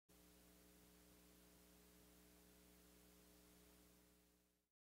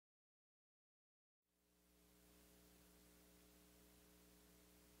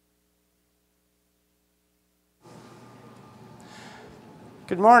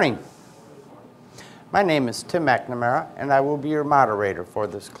Good morning. My name is Tim McNamara, and I will be your moderator for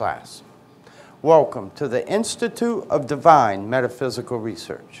this class. Welcome to the Institute of Divine Metaphysical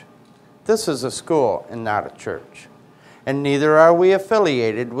Research. This is a school and not a church, and neither are we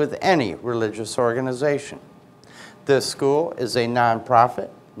affiliated with any religious organization. This school is a nonprofit,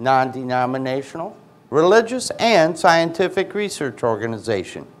 non-denominational, religious, and scientific research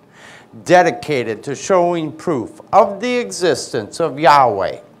organization dedicated to showing proof of the existence of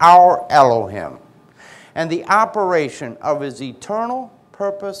Yahweh, our Elohim, and the operation of his eternal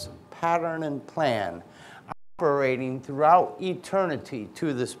purpose, pattern, and plan operating throughout eternity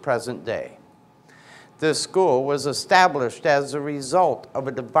to this present day. This school was established as a result of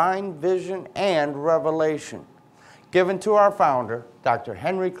a divine vision and revelation given to our founder, Dr.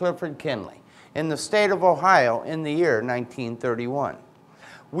 Henry Clifford Kinley, in the state of Ohio in the year 1931.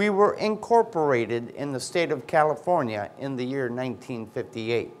 We were incorporated in the state of California in the year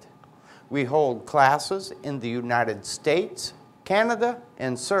 1958. We hold classes in the United States, Canada,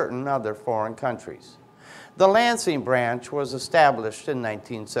 and certain other foreign countries. The Lansing branch was established in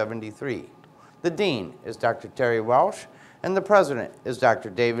 1973. The dean is Dr. Terry Welsh, and the president is Dr.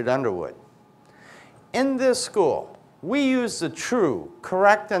 David Underwood. In this school, we use the true,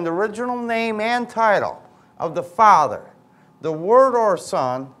 correct, and original name and title of the Father, the Word or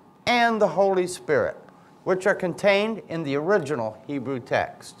Son, and the Holy Spirit, which are contained in the original Hebrew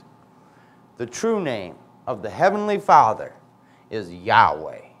text. The true name of the Heavenly Father is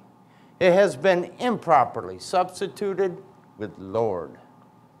Yahweh. It has been improperly substituted with Lord.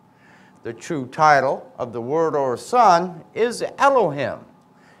 The true title of the Word or Son is Elohim.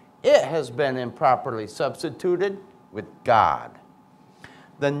 It has been improperly substituted with God.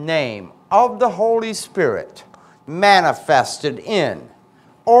 The name of the Holy Spirit manifested in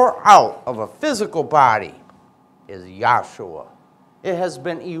or out of a physical body is Yahshua. It has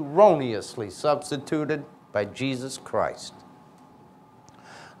been erroneously substituted by Jesus Christ.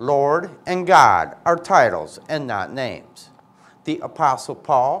 Lord and God are titles and not names. The Apostle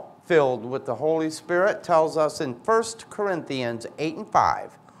Paul, filled with the Holy Spirit, tells us in 1 Corinthians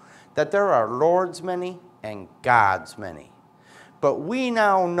 8:5 that there are Lords many and Gods many. But we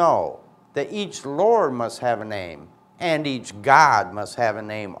now know that each Lord must have a name, and each God must have a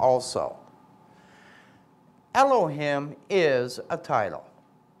name also. Elohim is a title,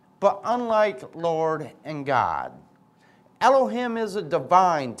 but unlike Lord and God, Elohim is a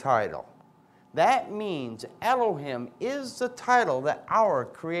divine title. That means Elohim is the title that our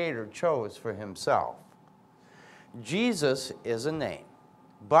Creator chose for himself. Jesus is a name,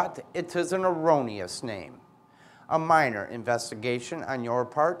 but it is an erroneous name. A minor investigation on your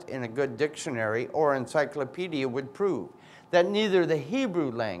part in a good dictionary or encyclopedia would prove that neither the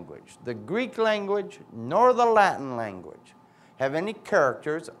Hebrew language, the Greek language, nor the Latin language have any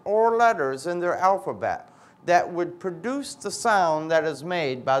characters or letters in their alphabet that would produce the sound that is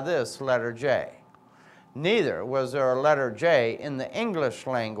made by this letter J. Neither was there a letter J in the English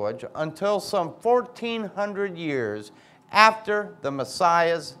language until some 1400 years after the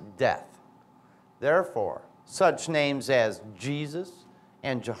Messiah's death. Therefore, such names as Jesus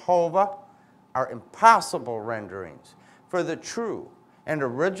and Jehovah are impossible renderings for the true and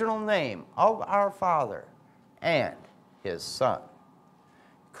original name of our Father and his Son.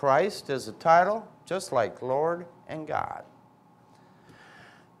 Christ is a title just like Lord and God.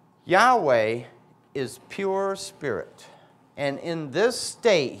 Yahweh is pure spirit, and in this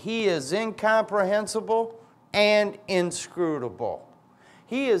state he is incomprehensible and inscrutable.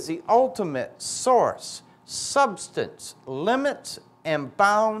 He is the ultimate source, substance, limits, and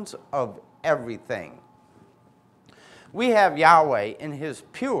bounds of everything. We have Yahweh in his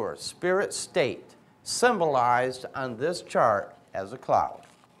pure spirit state, symbolized on this chart as a cloud.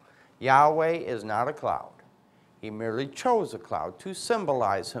 Yahweh is not a cloud. He merely chose a cloud to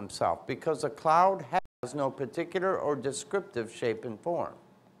symbolize himself because a cloud has no particular or descriptive shape and form.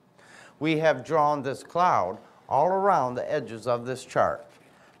 We have drawn this cloud all around the edges of this chart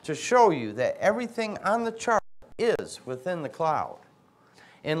to show you that everything on the chart is within the cloud.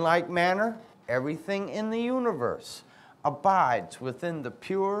 In like manner, everything in the universe abides within the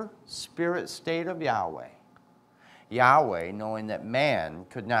pure spirit state of Yahweh. Yahweh, knowing that man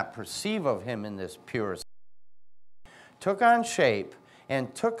could not perceive of him in this pure state, took on shape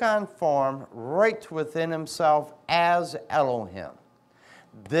and took on form right within himself as Elohim.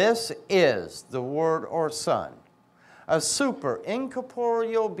 This is the Word or Son, a super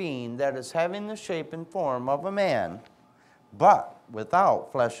incorporeal being that is having the shape and form of a man, but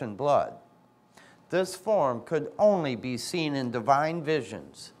without flesh and blood. This form could only be seen in divine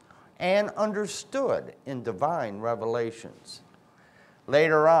visions and understood in divine revelations.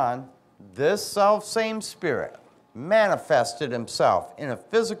 Later on, this self-same Spirit manifested himself in a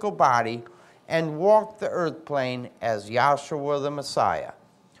physical body and walked the earth plane as Yahshua the Messiah,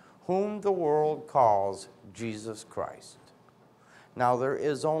 whom the world calls Jesus Christ. Now there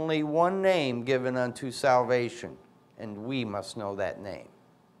is only one name given unto salvation, and we must know that name.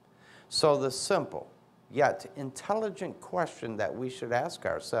 So the simple yet intelligent question that we should ask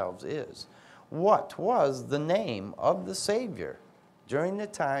ourselves is, what was the name of the Savior during the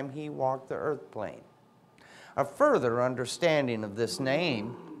time he walked the earth plane? A further understanding of this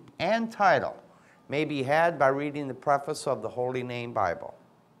name and title may be had by reading the preface of the Holy Name Bible.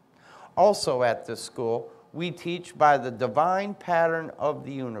 Also at this school, we teach by the divine pattern of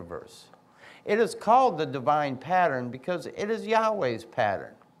the universe. It is called the divine pattern because it is Yahweh's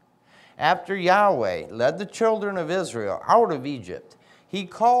pattern. After Yahweh led the children of Israel out of Egypt, he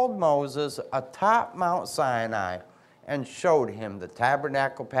called Moses atop Mount Sinai and showed him the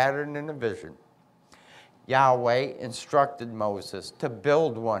tabernacle pattern in a vision. Yahweh instructed Moses to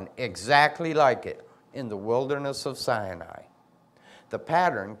build one exactly like it in the wilderness of Sinai. The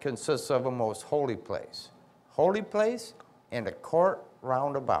pattern consists of a most holy place, and a court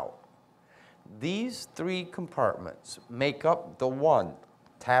round about. These three compartments make up the one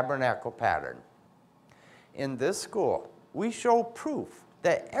tabernacle pattern. In this school, we show proof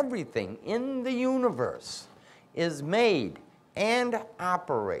that everything in the universe is made and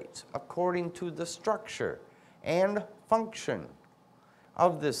operates according to the structure and function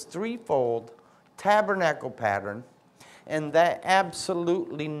of this threefold tabernacle pattern, and that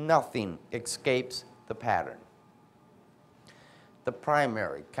absolutely nothing escapes the pattern. The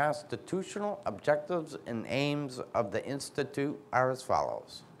primary constitutional objectives and aims of the Institute are as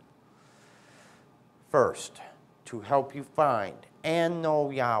follows. First, to help you find and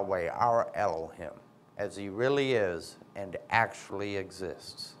know Yahweh, our Elohim, as he really is and actually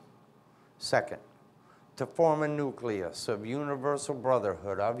exists. Second, to form a nucleus of universal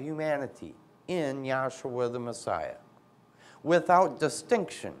brotherhood of humanity in Yahshua the Messiah, without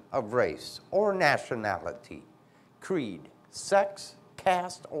distinction of race or nationality, creed, sex,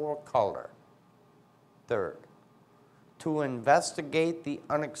 caste, or color. Third, to investigate the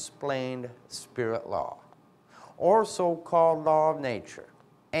unexplained spirit law, or so-called law of nature,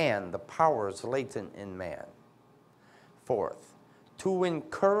 and the powers latent in man. Fourth, to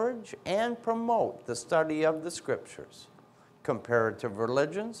encourage and promote the study of the scriptures, comparative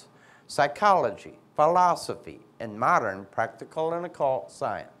religions, psychology, philosophy, and modern practical and occult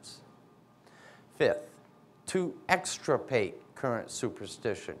science. Fifth, to extirpate current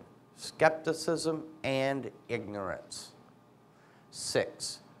superstition, skepticism, and ignorance.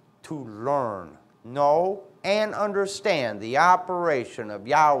 Six, to learn, know, and understand the operation of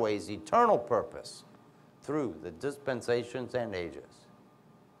Yahweh's eternal purpose through the dispensations and ages.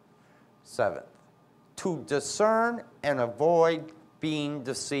 Seventh, to discern and avoid being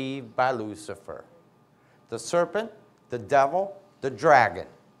deceived by Lucifer, the serpent, the devil, the dragon,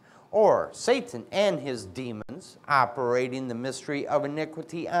 or Satan and his demons operating the mystery of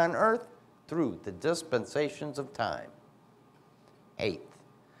iniquity on earth through the dispensations of time. Eighth,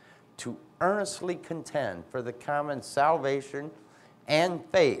 to earnestly contend for the common salvation and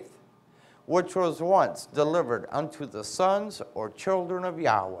faith, which was once delivered unto the sons or children of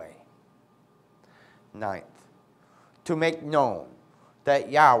Yahweh. Ninth, to make known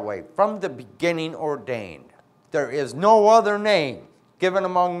that Yahweh from the beginning ordained there is no other name given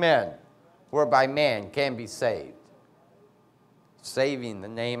among men whereby man can be saved, saving the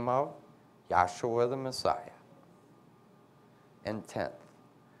name of Yahshua the Messiah. And 10th,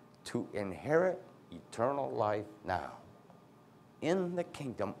 to inherit eternal life now in the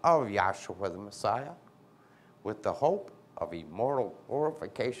kingdom of Yahshua the Messiah, with the hope of immortal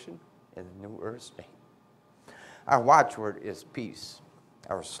glorification in the new earth state. Our watchword is peace.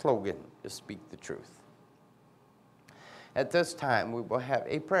 Our slogan is speak the truth. At this time, we will have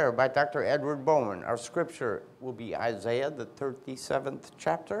a prayer by Dr. Edward Bowman. Our scripture will be Isaiah, the 37th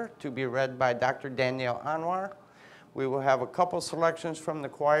chapter, to be read by Dr. Danielle Anwar. We will have a couple selections from the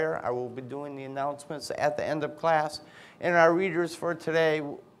choir. I will be doing the announcements at the end of class. And our readers for today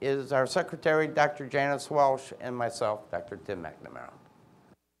is our secretary, Dr. Janice Welsh, and myself, Dr. Tim McNamara.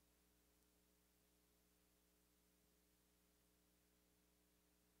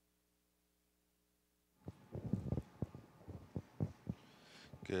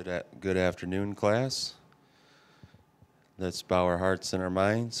 Good afternoon, class. Let's bow our hearts and our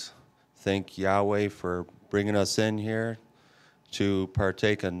minds. Thank Yahweh for bringing us in here to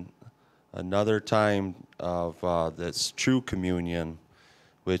partake in another time of this true communion,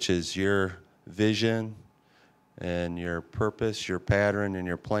 which is your vision and your purpose, your pattern, and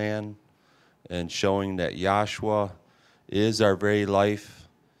your plan, and showing that Yahshua is our very life,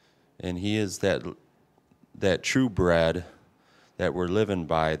 and he is that true bread that we're living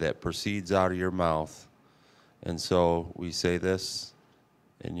by that proceeds out of your mouth. And so we say this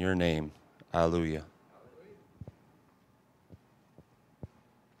in your name. Hallelujah.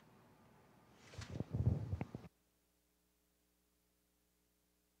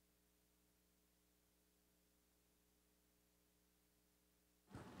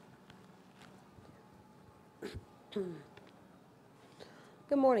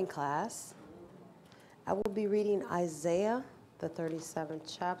 Good morning, class. I will be reading Isaiah, the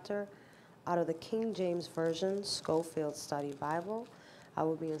 37th chapter, out of the King James Version Schofield Study Bible. I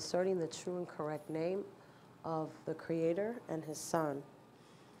will be inserting the true and correct name of the Creator and his Son.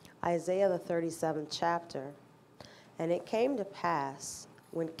 Isaiah, the 37th chapter. And it came to pass,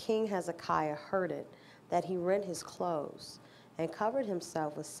 when King Hezekiah heard it, that he rent his clothes, and covered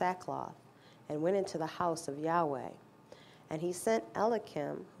himself with sackcloth, and went into the house of Yahweh. And he sent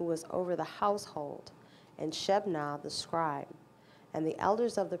Eliakim, who was over the household, and Shebna the scribe, and the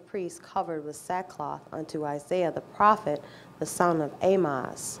elders of the priests covered with sackcloth unto Isaiah the prophet, the son of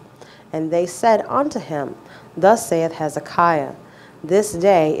Amoz. And they said unto him, Thus saith Hezekiah, This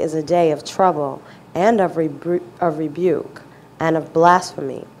day is a day of trouble, and of rebuke, and of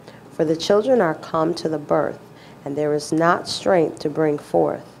blasphemy. For the children are come to the birth, and there is not strength to bring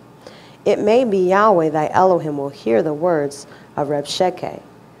forth. It may be Yahweh thy Elohim will hear the words of Rabshakeh,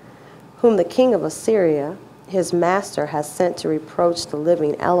 whom the king of Assyria, his master, has sent to reproach the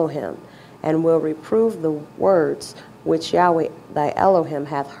living Elohim, and will reprove the words which Yahweh thy Elohim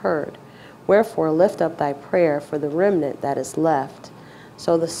hath heard. Wherefore lift up thy prayer for the remnant that is left.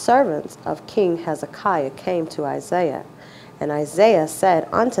 So the servants of King Hezekiah came to Isaiah, and Isaiah said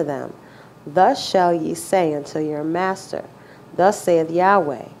unto them, Thus shall ye say unto your master, Thus saith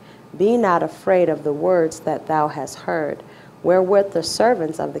Yahweh, Be not afraid of the words that thou hast heard, wherewith the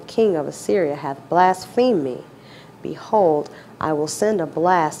servants of the king of Assyria hath blasphemed me. Behold, I will send a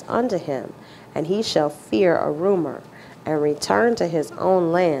blast unto him, and he shall fear a rumor, and return to his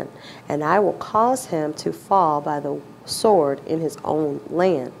own land, and I will cause him to fall by the sword in his own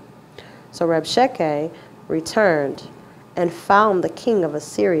land. So Rabshakeh returned, and found the king of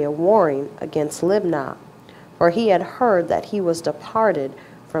Assyria warring against Libnah, for he had heard that he was departed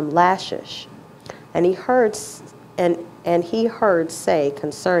from Lachish. And he heard say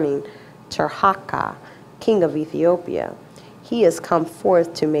concerning Tirhakah, king of Ethiopia, He is come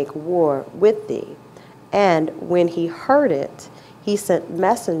forth to make war with thee. And when he heard it, he sent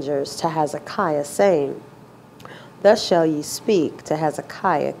messengers to Hezekiah, saying, Thus shall ye speak to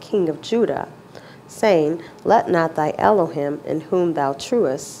Hezekiah, king of Judah, saying, Let not thy Elohim, in whom thou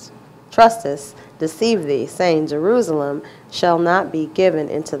trustest, deceive thee, saying, Jerusalem shall not be given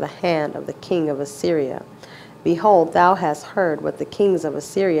into the hand of the king of Assyria. Behold, thou hast heard what the kings of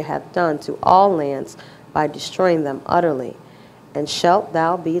Assyria hath done to all lands by destroying them utterly. And shalt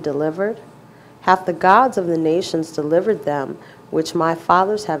thou be delivered? Hath the gods of the nations delivered them, which my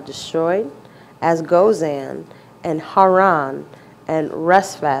fathers have destroyed, as Gozan, and Haran, and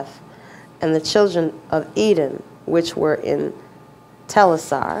Respheth, and the children of Eden, which were in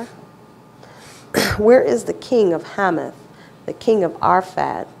Telassar? Where is the king of Hamath, the king of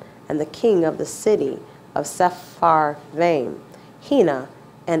Arphad, and the king of the city of Sepharvaim, Hena,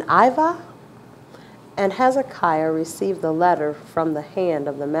 and Ivah? And Hezekiah received the letter from the hand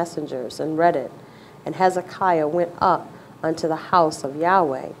of the messengers, and read it. And Hezekiah went up unto the house of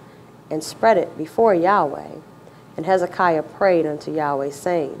Yahweh, and spread it before Yahweh. And Hezekiah prayed unto Yahweh,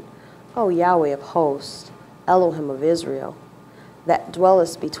 saying, O Yahweh of hosts, Elohim of Israel, that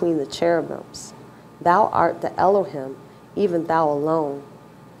dwellest between the cherubims, thou art the Elohim, even thou alone,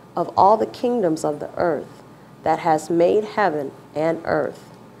 of all the kingdoms of the earth, that hast made heaven and earth.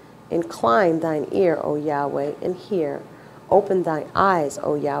 Incline thine ear, O Yahweh, and hear. Open thine eyes,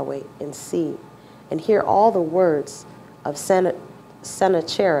 O Yahweh, and see. And hear all the words of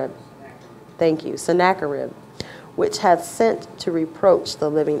Sennacherib, Sennacherib, which hath sent to reproach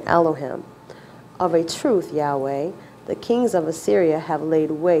the living Elohim. Of a truth, Yahweh, the kings of Assyria have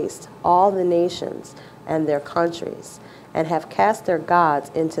laid waste all the nations and their countries, and have cast their gods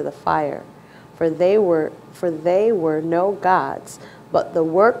into the fire. For they were no gods, but the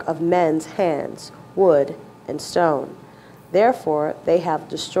work of men's hands, wood and stone. Therefore they have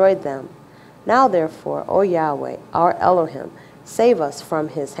destroyed them. Now therefore, O Yahweh, our Elohim, save us from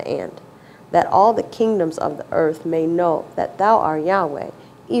his hand, that all the kingdoms of the earth may know that thou art Yahweh,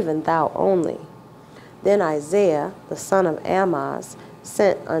 even thou only. Then Isaiah, the son of Amoz,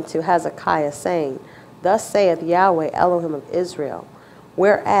 sent unto Hezekiah, saying, Thus saith Yahweh Elohim of Israel,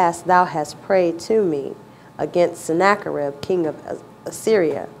 whereas thou hast prayed to me against Sennacherib, king of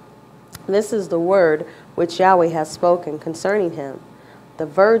Assyria. This is the word which Yahweh has spoken concerning him. The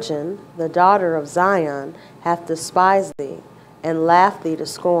virgin, the daughter of Zion, hath despised thee, and laughed thee to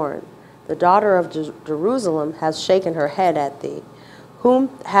scorn. The daughter of Jerusalem hath shaken her head at thee. Whom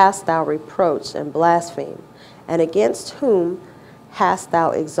hast thou reproached and blasphemed? And against whom hast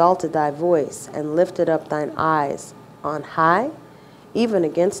thou exalted thy voice, and lifted up thine eyes on high? Even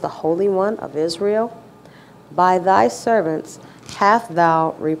against the Holy One of Israel? By thy servants hast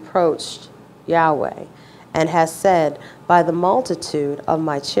thou reproached Yahweh, and hast said, by the multitude of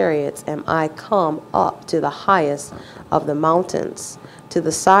my chariots am I come up to the highest of the mountains, to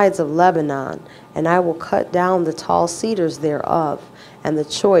the sides of Lebanon, and I will cut down the tall cedars thereof, and the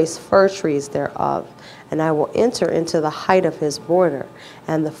choice fir trees thereof, and I will enter into the height of his border,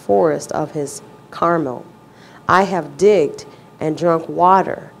 and the forest of his Carmel. I have digged and drunk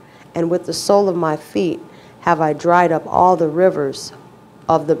water, and with the sole of my feet have I dried up all the rivers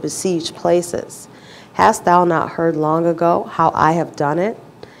of the besieged places. Hast thou not heard long ago how I have done it,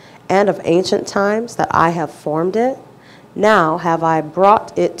 and of ancient times that I have formed it? Now have I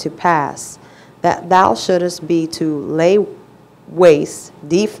brought it to pass, that thou shouldest be to lay waste,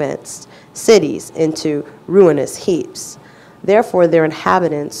 defenced cities into ruinous heaps. Therefore their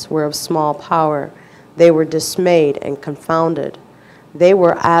inhabitants were of small power. They were dismayed and confounded. They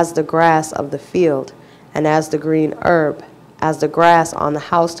were as the grass of the field, and as the green herb, as the grass on the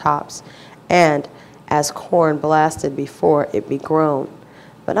housetops, and as corn blasted before it be grown.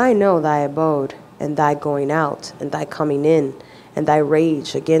 But I know thy abode, and thy going out, and thy coming in, and thy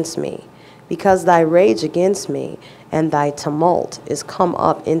rage against me. Because thy rage against me, and thy tumult is come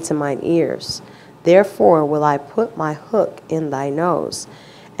up into mine ears. Therefore will I put my hook in thy nose,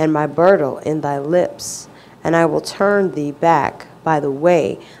 and my girdle in thy lips, and I will turn thee back by the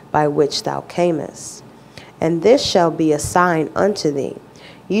way by which thou camest. And this shall be a sign unto thee.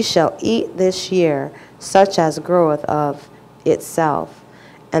 Ye shall eat this year such as groweth of itself,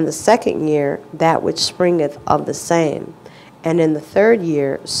 and the second year that which springeth of the same. And in the third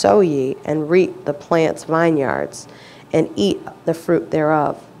year sow ye, and reap the plant's vineyards, and eat the fruit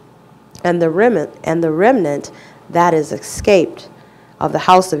thereof. And the remnant that is escaped of the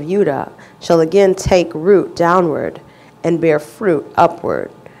house of Judah shall again take root downward, and bear fruit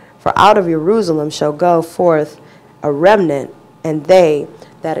upward. For out of Jerusalem shall go forth a remnant, and they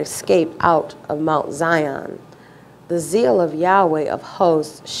that escape out of Mount Zion. The zeal of Yahweh of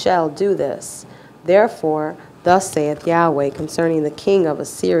hosts shall do this. Therefore, thus saith Yahweh concerning the king of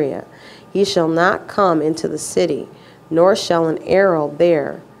Assyria, he shall not come into the city, nor shall an arrow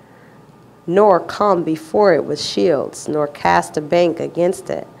there, nor come before it with shields, nor cast a bank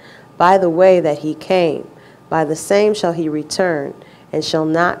against it. By the way that he came, by the same shall he return, and shall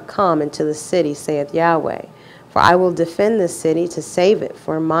not come into the city, saith Yahweh. For I will defend this city to save it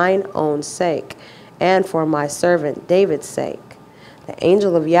for mine own sake, and for my servant David's sake. The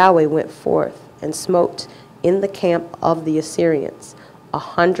angel of Yahweh went forth, and smote in the camp of the Assyrians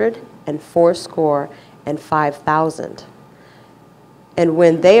 185,000. And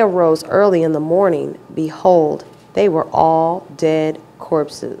when they arose early in the morning, behold, they were all dead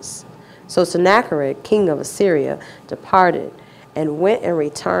corpses. So Sennacherib, king of Assyria, departed, and went and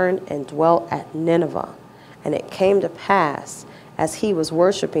returned and dwelt at Nineveh. And it came to pass, as he was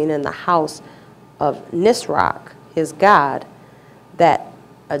worshiping in the house of Nisroch, his god, that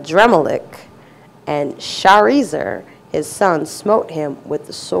Adremelech and Sharezer, his son, smote him with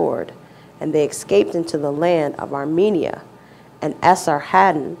the sword. And they escaped into the land of Armenia. And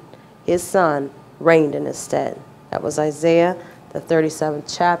Esarhaddon, his son, reigned in his stead. That was Isaiah, the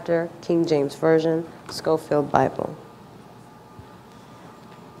 37th chapter, King James Version, Schofield Bible.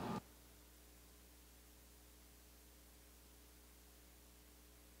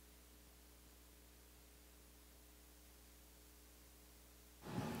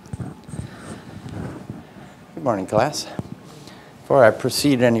 Good morning, class. Before I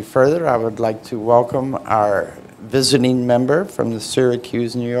proceed any further, I would like to welcome our visiting member from the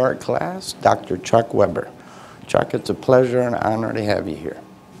Syracuse, New York class, Dr. Chuck Weber. Chuck, it's a pleasure and honor to have you here.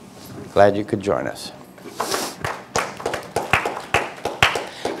 Glad you could join us.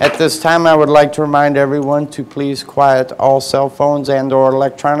 At this time, I would like to remind everyone to please quiet all cell phones and/or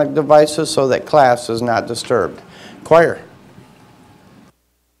electronic devices so that class is not disturbed. Choir.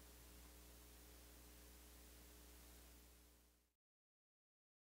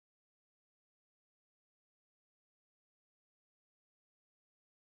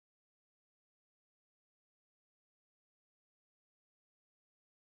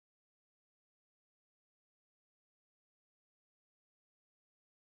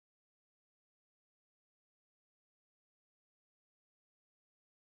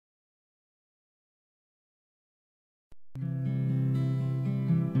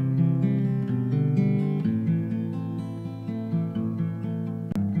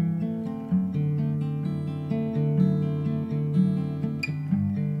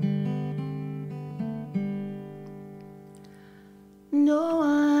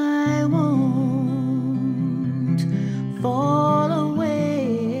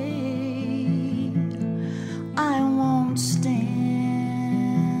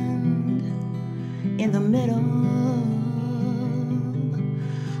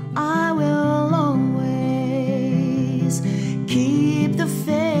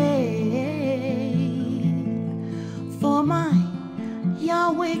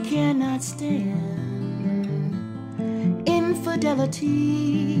 cannot stand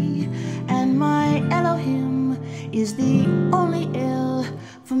infidelity, and my Elohim is the only L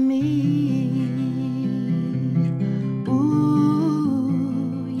for me.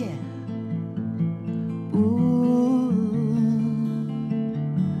 Ooh, yeah. Ooh,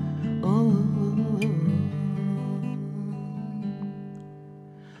 oh.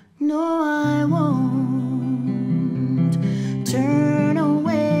 No, I won't turn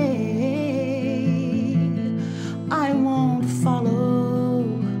away. I won't follow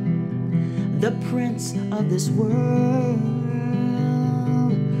the prince of this world.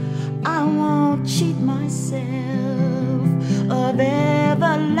 I won't cheat myself of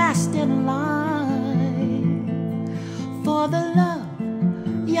everlasting life. For the love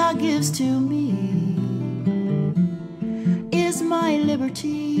Yah gives to me is my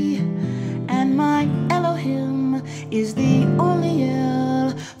liberty, and my Elohim is the only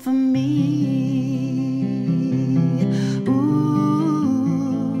L for me.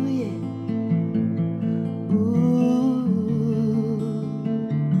 Ooh, yeah. Ooh,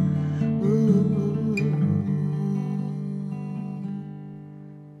 ooh.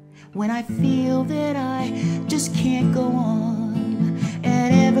 When I feel that I just can't go on,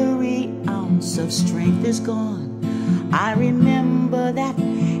 and every ounce of strength is gone, I remember that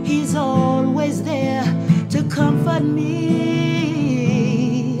He's always there to comfort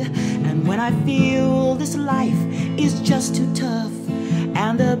me. And when I feel this life is just too tough,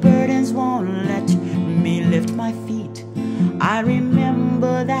 and the burdens won't let me lift my feet, I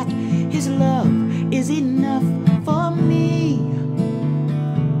remember that His love is enough for me,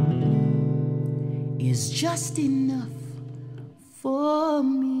 is just enough for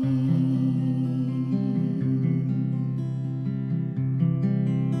me.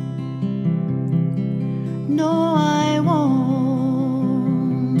 No, I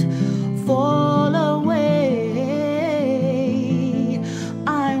won't fall away.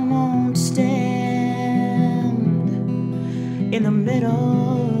 I won't stand in the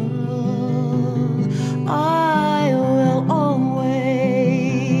middle. I will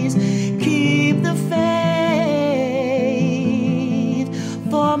always keep the faith,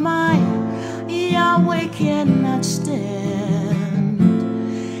 for my Yahweh cannot stand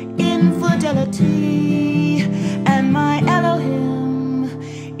infidelity, and my Elohim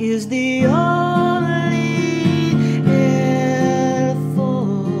is the only El for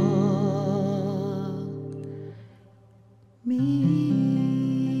me.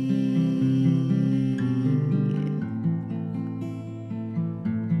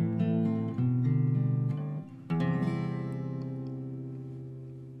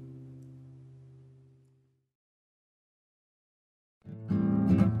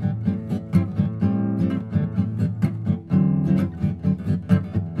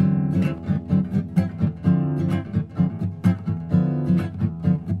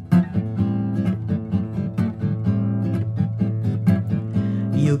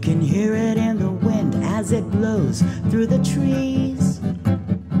 You can hear it in the wind as it blows through the trees.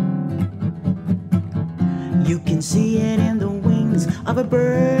 You can see it in the wings of a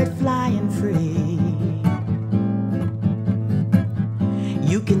bird flying free.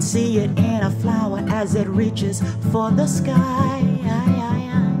 You can see it in a flower as it reaches for the sky.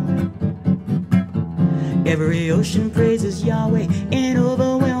 Every ocean praises Yahweh in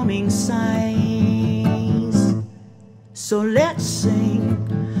overwhelming sighs. So let's sing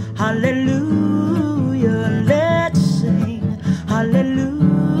hallelujah, let's sing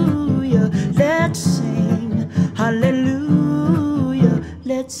hallelujah, let's sing hallelujah,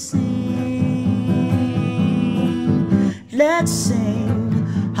 let's sing, let's sing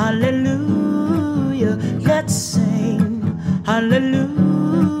hallelujah, let's sing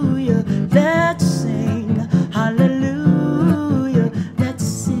hallelujah, let's sing hallelujah, let's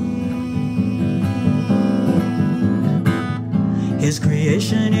sing. His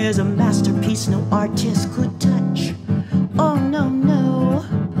creation is a masterpiece no artist could touch. Oh no, no.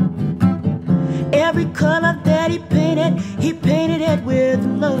 Every color that he painted it with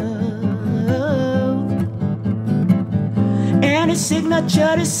love. And his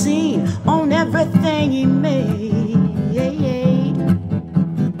signature is seen on everything he made.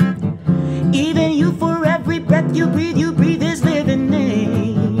 Even you, for every breath you breathe his living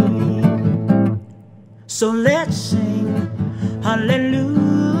name. So let's sing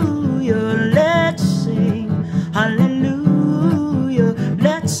hallelujah, let's sing hallelujah,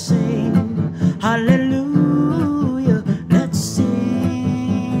 let's sing hallelujah, let's sing.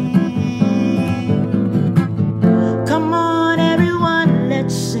 Come on everyone,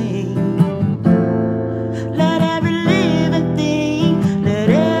 let's sing. Let every living thing, let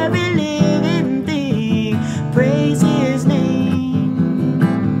every living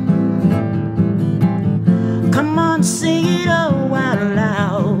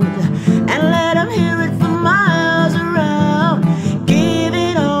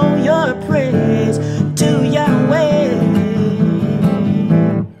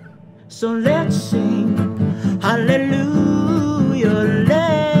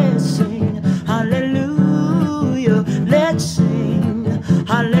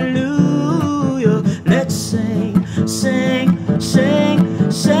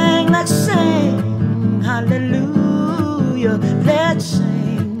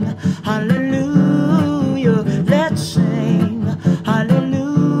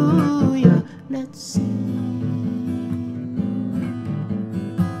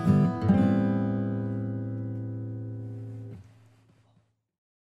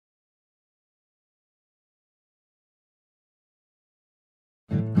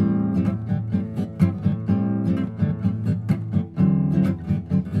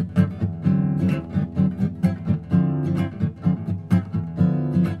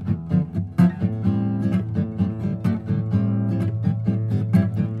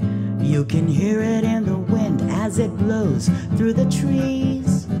You can hear it in the wind as it blows through the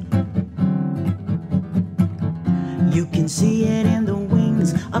trees. You can see it in the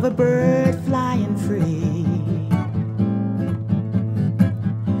wings of a bird flying free.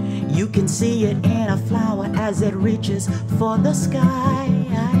 You can see it in a flower as it reaches for the sky.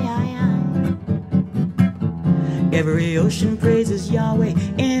 Every ocean praises Yahweh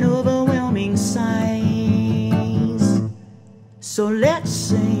in overwhelming sighs. So let's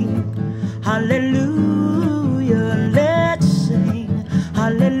sing hallelujah, let's sing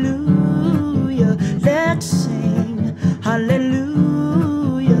hallelujah, let's sing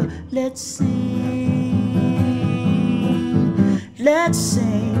hallelujah, let's sing, let's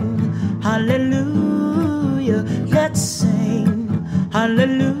sing hallelujah, let's sing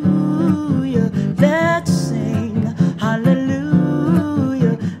hallelujah, let's sing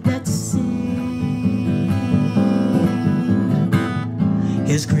hallelujah, let's sing.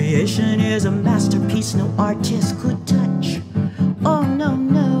 His creation is a masterpiece no artist could touch. Oh no,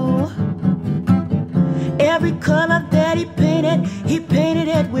 no. Every color that he painted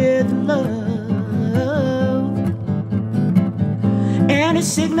it with love. And his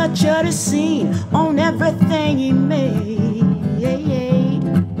signature is seen on everything he made.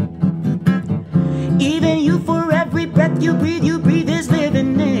 Even you, for every breath you breathe his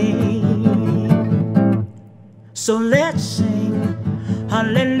living name. So let's sing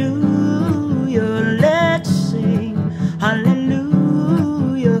hallelujah, let's sing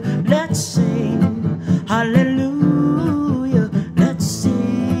hallelujah, let's sing hallelujah, let's sing.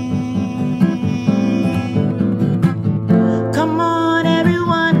 Come on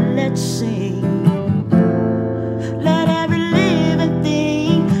everyone, let's sing. Let every living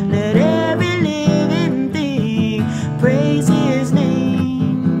thing, let every living thing praise his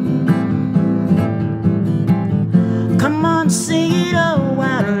name. Come on, sing it all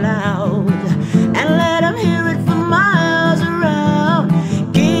out loud, and let him hear it for miles around.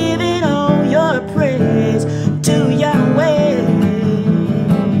 Giving all your praise to Yahweh.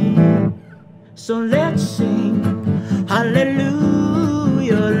 So let's sing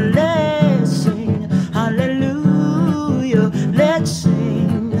hallelujah, let's sing hallelujah, let's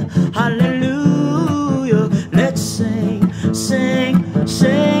sing hallelujah, let's sing, sing,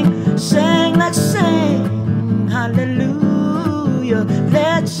 sing, sing, let's sing hallelujah,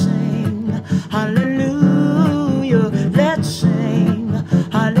 let's sing hallelujah, let's sing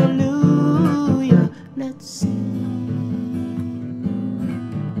hallelujah, let's sing.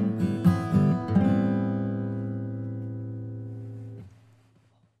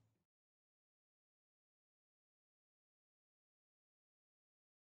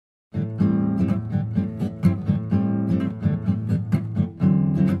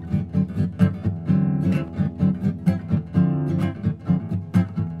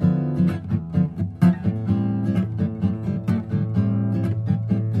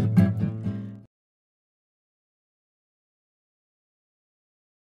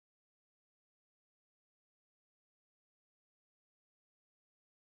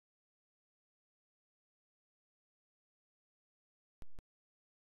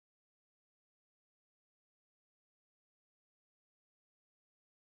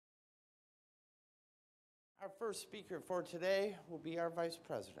 Our first speaker for today will be our Vice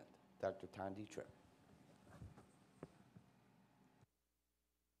President, Dr. Tondi Tripp.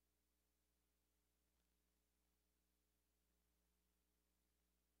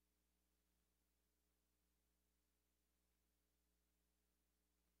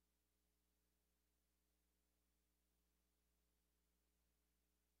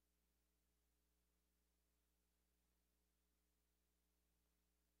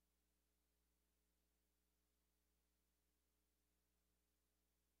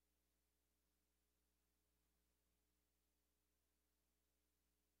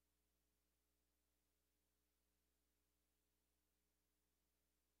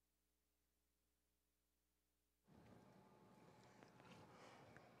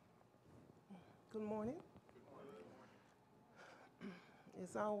 Good morning.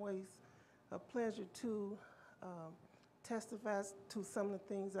 It's always a pleasure to testify to some of the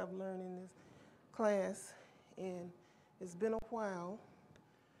things I've learned in this class, and it's been a while,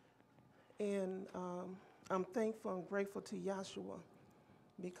 and I'm thankful and grateful to Yahshua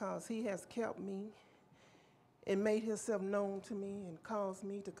because he has kept me and made himself known to me and caused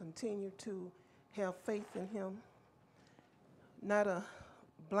me to continue to have faith in him. Not a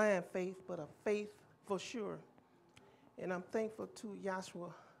blind faith, but a faith for sure. And I'm thankful to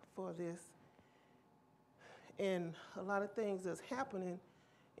Yahshua for this. And a lot of things that's happening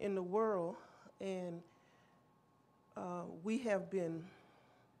in the world, and we have been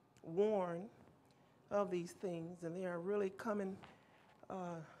warned of these things, and they are really coming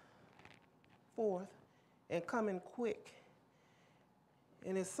forth and coming quick.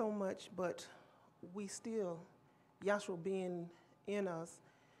 And it's so much, but we still, Yahshua being in us,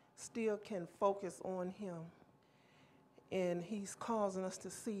 still can focus on him. And he's causing us to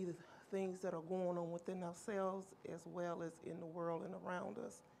see the things that are going on within ourselves as well as in the world and around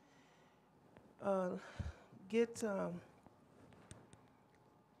us.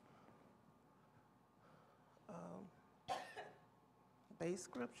 Base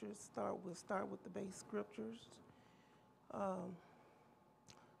scriptures. We'll start with the base scriptures.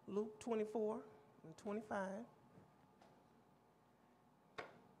 Luke 24 and 25.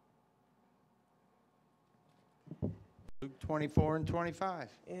 Luke 24 and 25.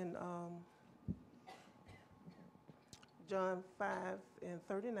 And John 5 and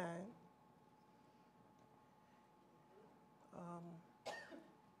 39.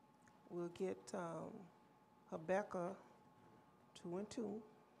 We'll get Habakkuk 2 and 2.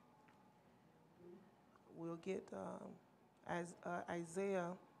 We'll get Isaiah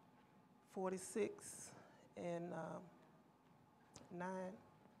 46 and 9.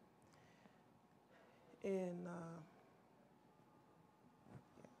 And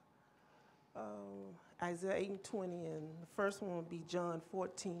Isaiah 8 and 20, and the first one would be John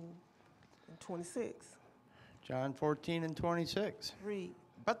 14 and 26. John 14 and 26. Read.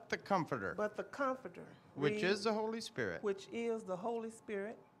 But the Comforter, But the Comforter, which read, is the Holy Spirit, which is the Holy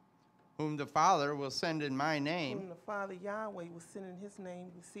Spirit, whom the Father will send in my whom name, the Father Yahweh will send in his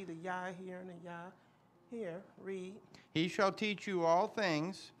name. You see the Yah here and the Yah here. Read. he shall teach you all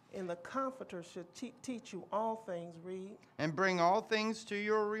things, And the Comforter should teach you all things. Read. and bring all things to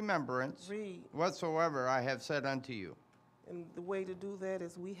your remembrance, Read. whatsoever I have said unto you. And the way to do that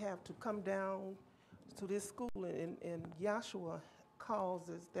is we have to come down to this school, and Yahshua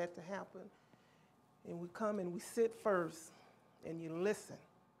causes that to happen. And we come and we sit first, and you listen.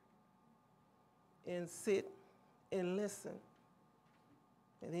 And sit and listen.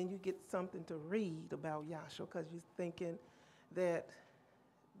 And then you get something to read about Yahshua, because you're thinking that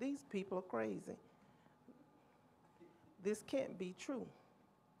these people are crazy. This can't be true.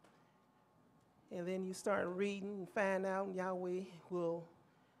 And then you start reading and find out, and Yahweh will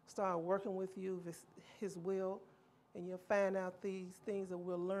start working with you if it's his will, and you'll find out these things that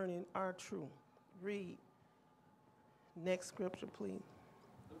we're learning are true. Read. Next scripture, please.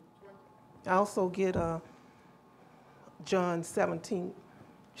 I also get John 17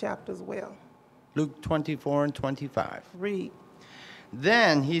 chapter as well. Luke 24 and 25. Read.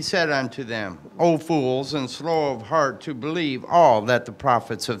 Then he said unto them, O fools, and slow of heart to believe all that the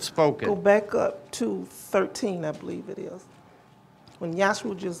prophets have Go spoken. back up to 13, I believe it is. When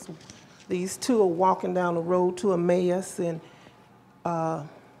Yahshua these two are walking down the road to Emmaus, and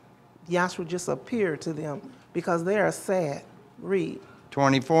Yahshua just appeared to them because they are sad. Read.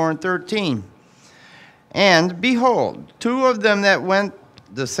 24 and 13. And behold, two of them that went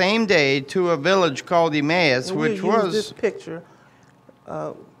the same day to a village called Emmaus, And which we'll use this was picture.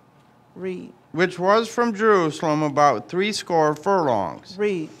 Read. from Jerusalem about 80 furlongs.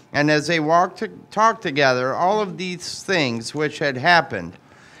 Read. And as they talked together, all of these things which had happened.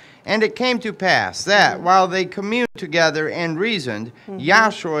 And it came to pass that, while they communed together and reasoned,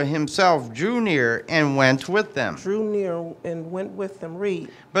 Yahshua himself drew near and went with them. Drew near and went with them. Read.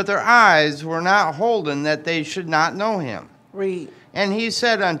 But their eyes were not holden that they should not know him. Read. And he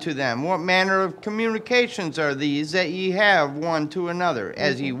said unto them, What manner of communications are these that ye have one to another,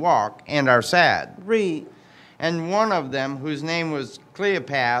 as ye walk, and are sad? Read. And one of them, whose name was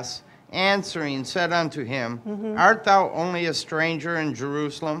Cleopas, answering, said unto him, Art thou only a stranger in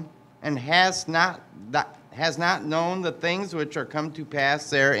Jerusalem, and hast not known the things which are come to pass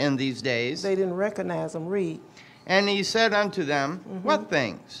there in these days? They didn't recognize him. Read. And he said unto them, What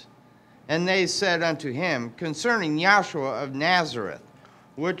things? And they said unto him, Concerning Yahshua of Nazareth,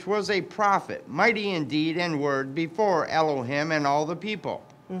 which was a prophet, mighty in deed and word before Elohim and all the people,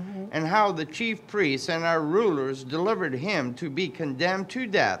 and how the chief priests and our rulers delivered him to be condemned to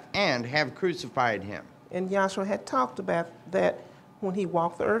death, and have crucified him. And Yahshua had talked about that when he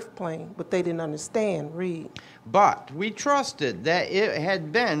walked the earth plane, but they didn't understand. Read. But we trusted that it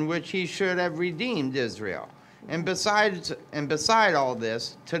had been which he should have redeemed Israel. And beside all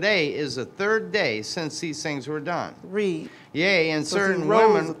this, today is the third day since these things were done. Read. Yea, and So he certain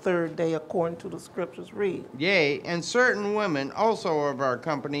rose women, the third day according to the scriptures. Read. yea, and certain women also of our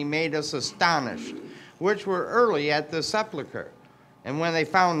company made us astonished, which were early at the sepulchre. And when they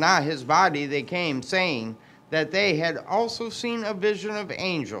found not his body, they came, saying that they had also seen a vision of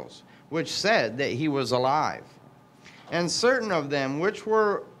angels, which said that he was alive. And certain of them which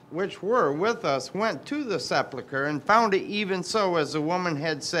were which were with us went to the sepulchre and found it even so as the woman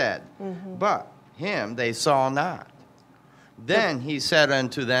had said. But him they saw not. Then he said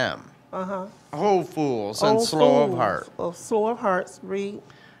unto them, O fools and O slow of fools heart, of slow of hearts, read,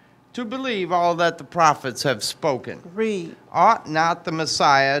 to believe all that the prophets have spoken. read. Ought not the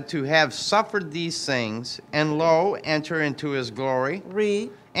Messiah to have suffered these things, and lo, enter into his glory?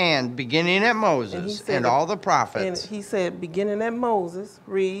 Read. And beginning at Moses said and that- all the And prophets, he said, beginning at Moses,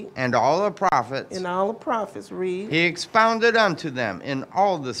 read, and all the prophets, and all the prophets, read. he expounded unto them in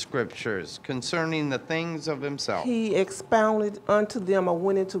all the scriptures concerning the things of himself. He expounded unto them or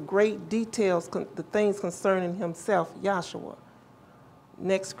went into great details, the things concerning himself, Yahshua.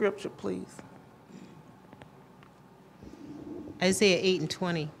 Next scripture, please. Isaiah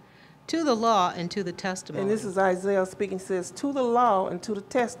 8:20. To the law and to the testimony. And this is Isaiah speaking, says, to the law and to the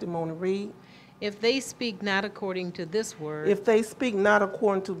testimony, read. If they speak not according to this word, If they speak not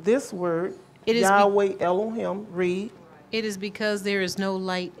according to this word, It is Yahweh Elohim, read, it is because there is no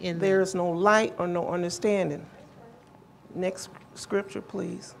light in there them. is no light or no understanding. Next scripture,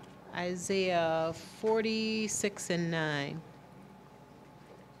 please. Isaiah 46:9.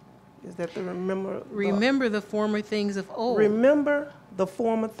 Is that the remember? Remember the former things of old, Remember the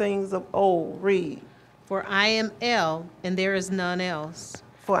former things of old, read. for I am El, and there is none else.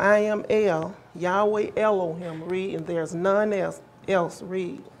 For I am El, Yahweh Elohim, read, and there's none else,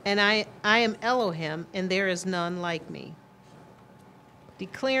 read. And I am Elohim, and there is none like me.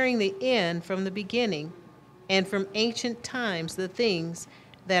 Declaring the end from the beginning, and from ancient times the things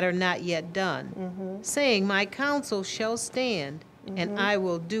that are not yet done, saying, my counsel shall stand, and I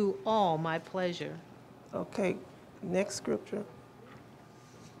will do all my pleasure. Okay, next scripture.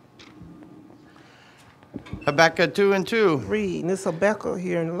 Habakkuk 2:2. Read. And it's Habakkuk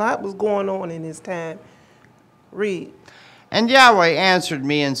here, and a lot was going on in his time. Read. And Yahweh answered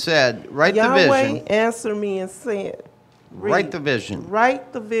me and said, Write the Yahweh vision, answered me and said, read. write the vision,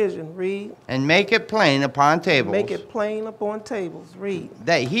 Write the vision, read. and make it plain upon tables, Make it plain upon tables, read.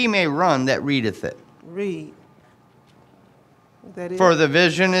 that he may run that readeth it. Read. That is For the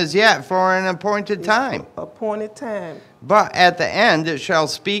vision is yet for an appointed time, appointed time. but at the end it shall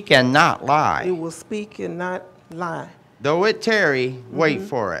speak and not It lie. will speak and not lie. Though it tarry, wait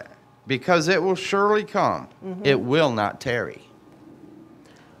for it, because it will surely come. It will not tarry.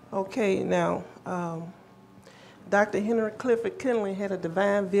 Okay, now, Dr. Henry Clifford Kinley had a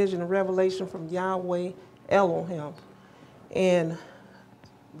divine vision and revelation from Yahweh Elohim. And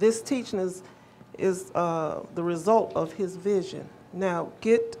this teaching is the result of his vision. Now,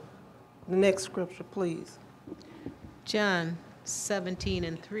 get the next scripture, please. John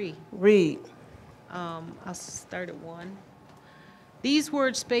 17:3. Read. I'll start at 1. These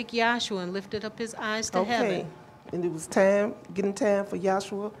words spake Yahshua and lifted up his eyes to Okay. heaven. And it was getting time for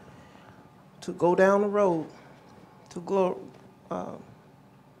Yahshua to go down the road to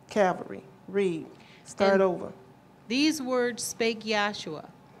Calvary. Read. Start And- over. These words spake Yahshua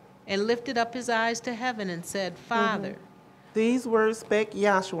and lifted up his eyes to heaven and said, Father, These words spake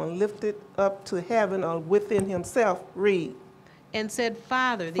Yahshua and lifted up to heaven or within himself. Read. and said,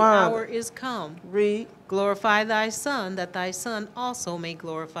 Father, the Father. hour is come. Read. Glorify thy Son, that thy Son also may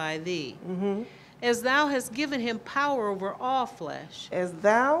glorify thee. As thou hast given him power over all flesh, As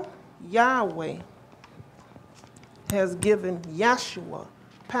thou, Yahweh, has given Yahshua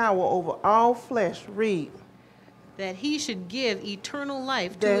power over all flesh. Read. that he should give eternal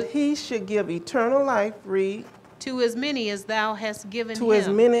life That he should give eternal life. Read. to as many as thou hast given To him. as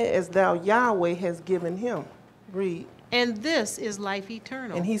many as thou, Yahweh, has given him. Read. And this is life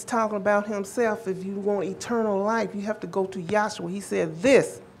eternal. And he's talking about himself. If you want eternal life, you have to go to Yahshua. He said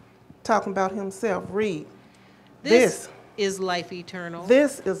this, talking about himself. Read. this is life eternal,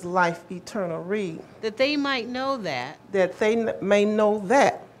 This is life eternal. Read. that they might know that That they may know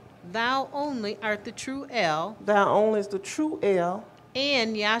that thou only art the true El, thou only is the true El,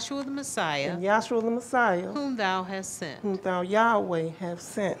 and Yahshua the Messiah, and Yahshua the Messiah, whom thou hast sent. whom thou, Yahweh, have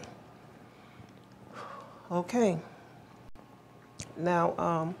sent. Okay.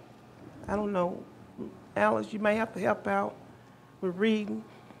 Now, I don't know, Alice, you may have to help out with reading.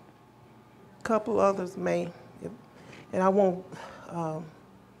 A couple others may, and I won't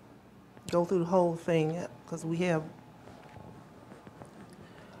go through the whole thing because we have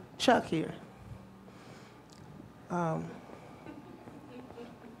Chuck here.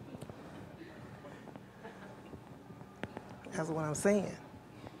 That's what I'm saying.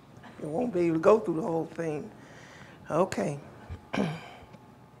 You won't be able to go through the whole thing. Okay.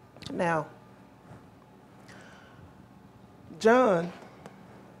 Now, John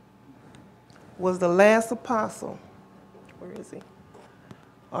was the last apostle. Where is he?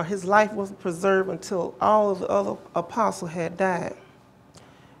 or his life wasn't preserved until all of the other apostles had died.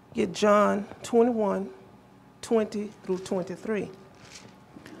 Get John 21, 20 through 23.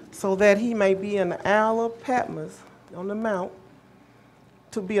 So that he may be in the Isle of Patmos on the mount,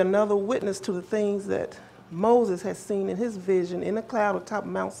 to be another witness to the things that Moses had seen in his vision in the cloud atop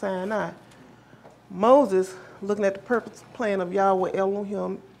Mount Sinai. Moses, looking at the purpose plan of Yahweh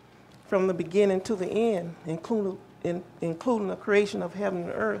Elohim from the beginning to the end, including the creation of heaven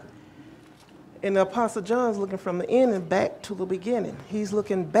and earth. And the Apostle John's looking from the end and back to the beginning. He's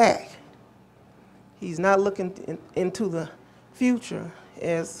looking back. He's not looking into the future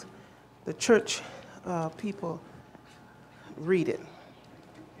as the church people read it.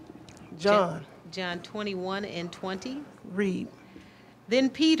 John. John 21 and 20. Read. Then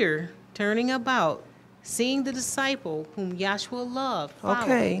Peter, turning about, seeing the disciple whom Yahshua loved, followed.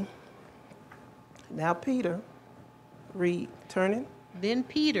 Okay. Now Peter, read. Turning. Then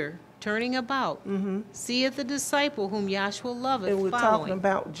Peter, turning about, seeth the disciple whom Yahshua loveth, And we're following. talking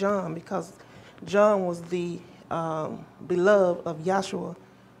about John because John was the beloved of Yahshua,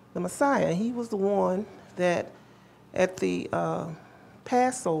 the Messiah. He was the one that at the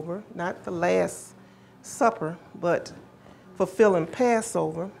Passover, not the Last Supper, but fulfilling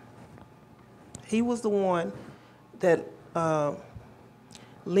Passover, he was the one that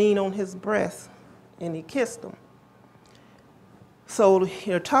leaned on his breast and he kissed him. So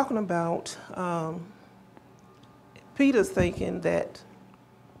you're talking about Peter's thinking that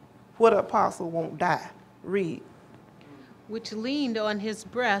what apostle won't die? Read. Which leaned on his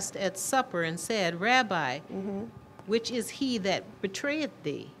breast at supper and said, Rabbi, which is he that betrayeth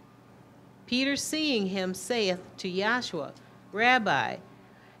thee? Peter, seeing him, saith to Yahshua, Rabbi,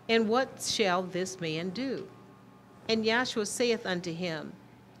 and what shall this man do? And Yahshua saith unto him,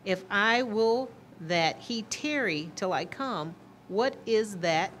 If I will that he tarry till I come, what is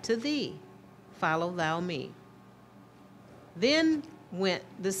that to thee? Follow thou me. Then went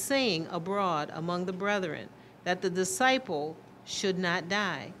the saying abroad among the brethren, that the disciple should not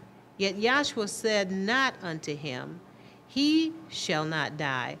die. Yet Yahshua said not unto him, He shall not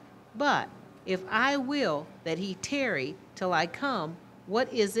die, but if I will that he tarry till I come,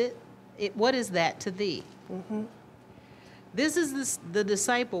 what is that to thee? This is the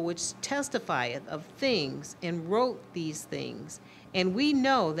disciple which testifieth of things and wrote these things, and we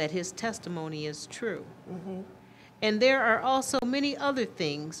know that his testimony is true. And there are also many other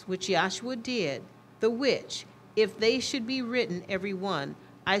things which Yahshua did, the which, if they should be written every one,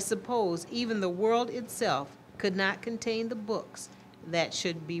 I suppose even the world itself could not contain the books that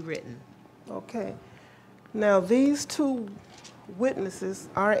should be written. Okay. Now these two witnesses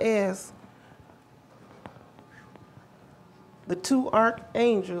are as the two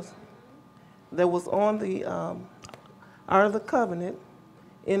archangels that was on the Ark of the Covenant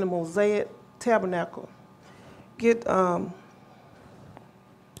in the Mosaic Tabernacle. Get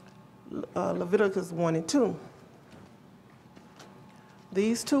Leviticus 1 and 2.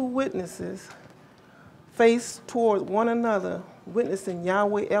 These two witnesses face toward one another, witnessing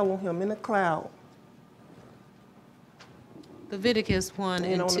Yahweh Elohim in the cloud Leviticus 1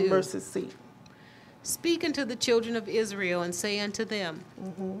 and and on 2. the mercy seat. Speak unto the children of Israel, and say unto them,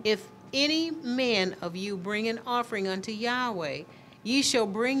 If any man of you bring an offering unto Yahweh, ye shall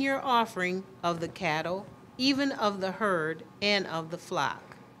bring your offering of the cattle, even of the herd, and of the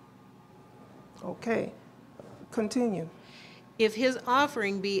flock. Okay, continue. If his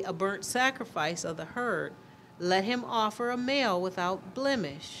offering be a burnt sacrifice of the herd, let him offer a male without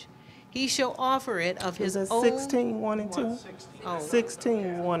blemish. He shall offer it of his Is that own. 16, 1 and 2? Oh.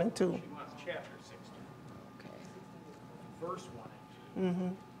 16, 1 and 2. Chapter 16, Okay. verse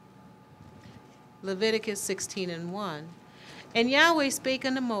 1. Leviticus 16 and 1. And Yahweh spake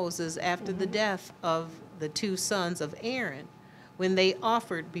unto Moses after the death of the two sons of Aaron, when they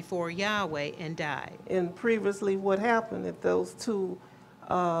offered before Yahweh and died. And previously, what happened if those two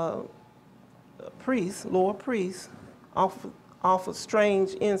priests, lower priests, offered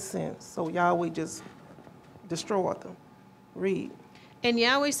strange incense, so Yahweh just destroyed them. Read. And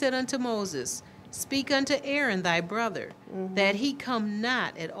Yahweh said unto Moses, Speak unto Aaron thy brother, that he come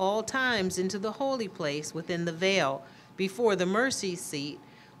not at all times into the holy place within the veil, before the mercy seat,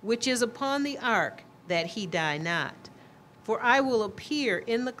 which is upon the ark, that he die not. For I will appear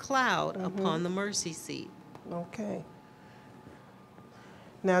in the cloud upon the mercy seat. Okay.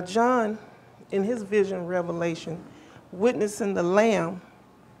 Now John, in his vision revelation, witnessing the lamb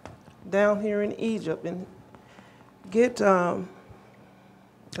down here in Egypt, and get a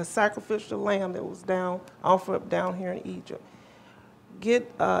sacrificial lamb that was offered up down here in Egypt.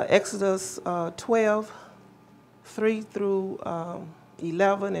 Get Exodus 12, 3 through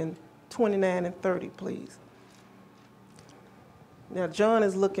 11 and 29 and 30, please. Now, John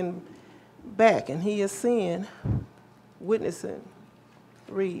is looking back, and he is seeing, witnessing.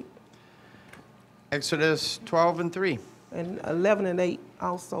 Read. Exodus 12 and 3. And 11 and 8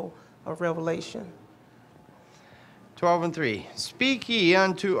 also of Revelation. 12 and 3. Speak ye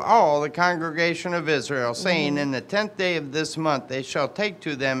unto all the congregation of Israel, saying, In the 10th day of this month they shall take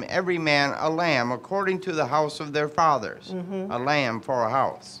to them every man a lamb according to the house of their fathers, a lamb for a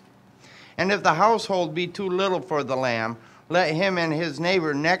house. And if the household be too little for the lamb, let him and his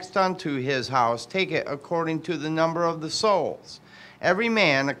neighbor next unto his house take it according to the number of the souls. Every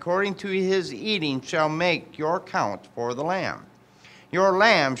man according to his eating shall make your count for the lamb. Your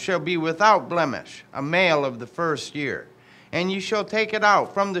lamb shall be without blemish, a male of the first year. And ye shall take it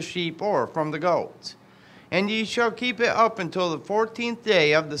out from the sheep or from the goats. And ye shall keep it up until the 14th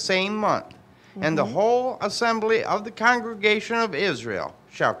day of the same month. And the whole assembly of the congregation of Israel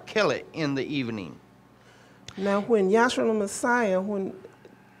shall kill it in the evening. Now, when Yahshua the Messiah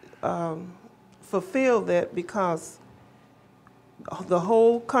fulfilled that, because the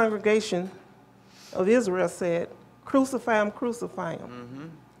whole congregation of Israel said, crucify him, crucify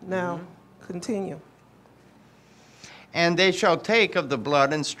him. Now, continue. And they shall take of the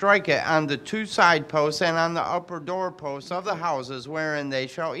blood and strike it on the two side posts and on the upper door posts of the houses wherein they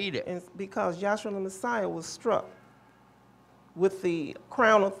shall eat it. And because Yahshua the Messiah was struck with the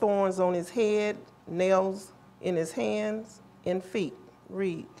crown of thorns on his head, nails in his hands and feet.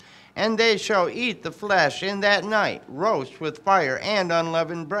 Read. And they shall eat the flesh in that night, roast with fire and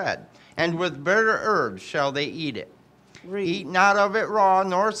unleavened bread, and with bitter herbs shall they eat it. Read. Eat not of it raw,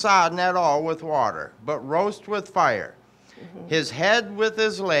 nor sodden at all with water, but roast with fire, his head with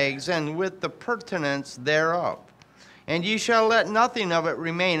his legs, and with the purtenance thereof. And ye shall let nothing of it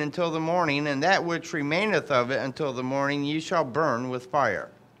remain until the morning, and that which remaineth of it until the morning ye shall burn with fire.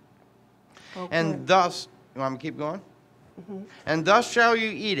 Okay. And thus, you want me to keep going? And thus shall you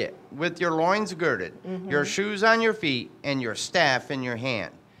eat it, with your loins girded, your shoes on your feet, and your staff in your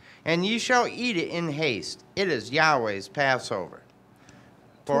hand. And ye shall eat it in haste. It is Yahweh's Passover.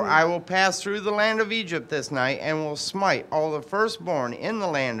 For I will pass through the land of Egypt this night, and will smite all the firstborn in the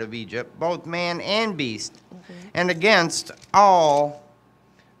land of Egypt, both man and beast. And against all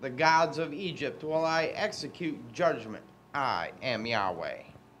the gods of Egypt will I execute judgment. I am Yahweh.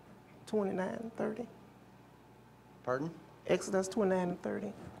 29 and 30. Pardon? Exodus 29 and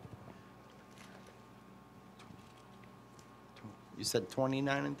 30. You said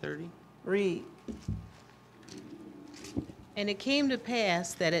 29 and 30? Read. And it came to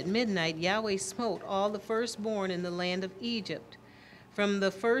pass that at midnight Yahweh smote all the firstborn in the land of Egypt, from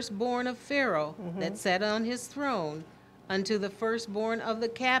the firstborn of Pharaoh that sat on his throne, unto the firstborn of the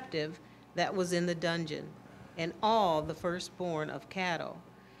captive that was in the dungeon, and all the firstborn of cattle.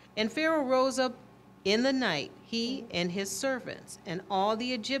 And Pharaoh rose up in the night, he and his servants, and all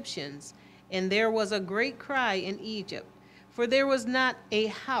the Egyptians, and there was a great cry in Egypt, for there was not a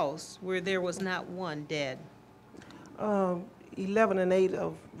house where there was not one dead. 11 and 8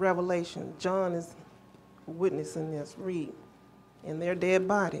 of Revelation. John is witnessing this. Read. And their dead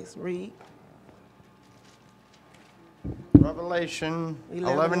bodies. Read. Revelation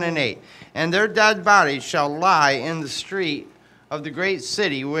 11 and 8. And their dead bodies shall lie in the street of the great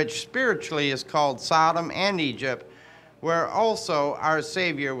city, which spiritually is called Sodom and Egypt, where also our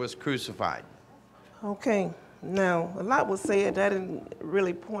Savior was crucified. Okay. Now, a lot was said. I didn't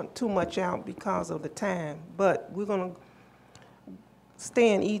really point too much out because of the time, but we're going to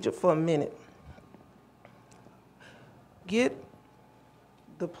stay in Egypt for a minute. Get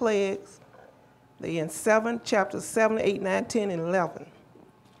the plagues. They're in chapters 7, 8, 9, 10, and 11.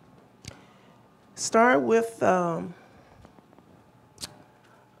 Start with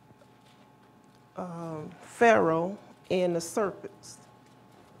Pharaoh and the serpents.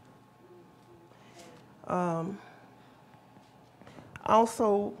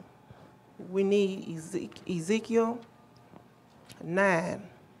 Also, we need Ezekiel 9,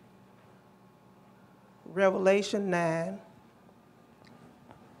 Revelation 9,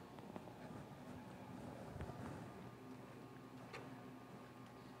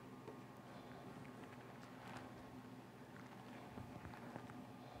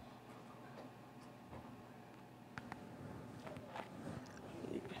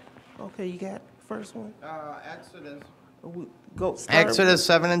 okay, you got the first one? Exodus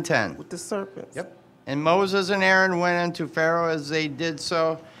 7 and 10. With the serpents. Yep. And Moses and Aaron went unto Pharaoh as they did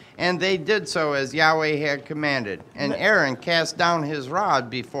so, and they did so as Yahweh had commanded. And Aaron cast down his rod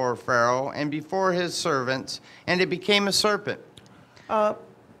before Pharaoh and before his servants, and it became a serpent.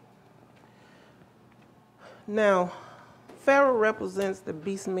 Now, Pharaoh represents the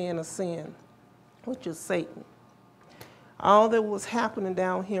beast man of sin, which is Satan. All that was happening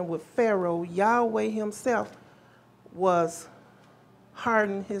down here with Pharaoh, Yahweh himself was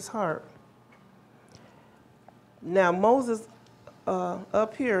hardening his heart. Now Moses,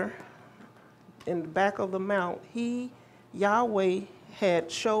 up here in the back of the mount, Yahweh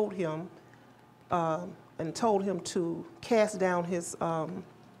had showed him and told him to cast down his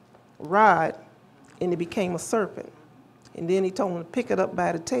rod, and it became a serpent. And then he told him to pick it up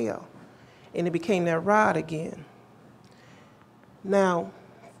by the tail, and it became that rod again. Now,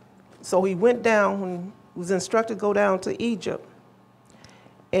 so he went down, when he was instructed to go down to Egypt.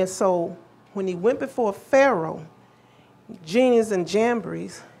 And so when he went before Pharaoh, Jannes and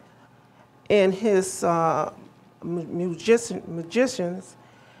Jambres and his magicians,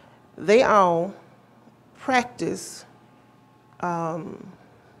 they all practiced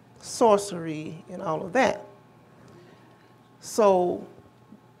sorcery and all of that. So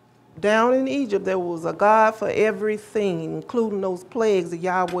down in Egypt, there was a god for everything, including those plagues that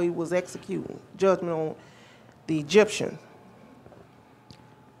Yahweh was executing, judgment on the Egyptians.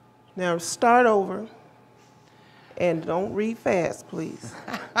 Now start over, and don't read fast, please.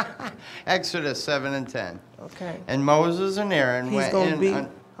 Exodus 7 and 10. Okay. And Moses and Aaron He's went going to in. be,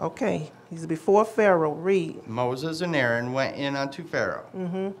 okay, he's before Pharaoh. Read. Moses and Aaron went in unto Pharaoh,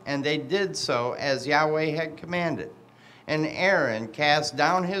 and they did so as Yahweh had commanded. And Aaron cast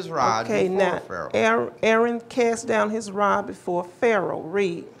down his rod Okay, before now Pharaoh, Aaron cast down his rod before Pharaoh.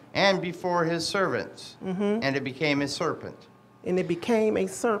 Read. and before his servants, and it became a serpent. And it became a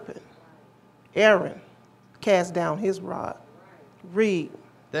serpent. Aaron cast down his rod. Read.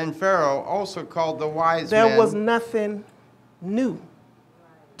 Then Pharaoh also called the wise There men. was nothing new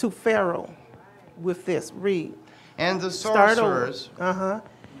to Pharaoh with this. Read. And the Start over. sorcerers.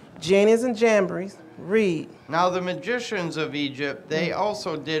 Jannes and Jambres. Read. Now the magicians of Egypt, they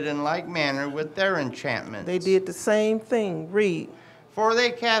also did in like manner with their enchantments. They did the same thing. Read. For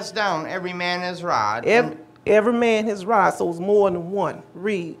they cast down every man his rod, Every man his rod, so it was more than one.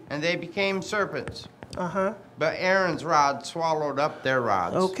 Read. and they became serpents. But Aaron's rod swallowed up their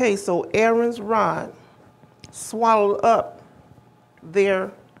rods. Okay, so Aaron's rod swallowed up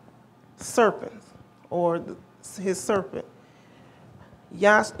their serpents, or his serpent.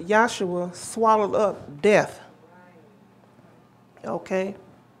 Yahshua swallowed up death. Okay.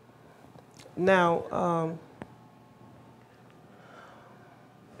 Now,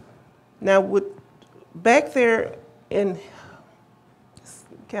 with back there in, it's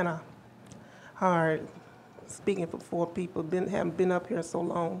kind of hard speaking for four people, haven't been up here so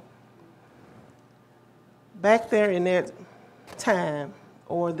long. Back there in that time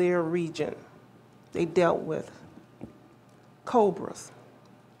or their region, they dealt with cobras.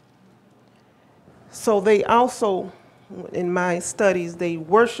 So they also, in my studies, they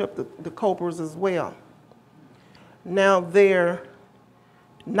worship the cobras as well. Now their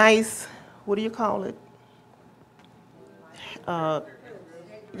nice, what do you call it?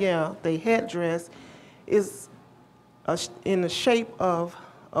 The headdress is in the shape of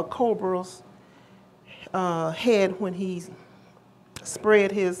a cobra's head when he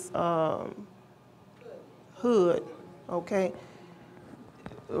spread his hood, okay,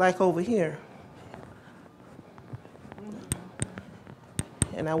 like over here.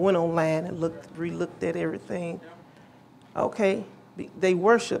 And I went online and re-looked at everything. Okay, they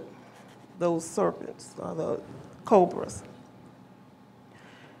worship those serpents, the cobras.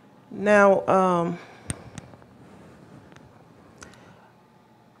 Now,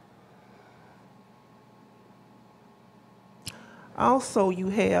 also you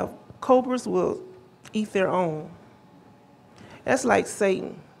have cobras will eat their own. That's like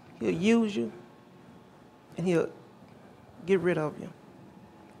Satan. He'll use you and he'll get rid of you.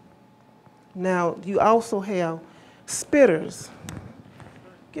 Now, you also have spitters.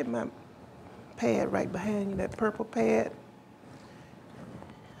 Get my pad right behind you, that purple pad.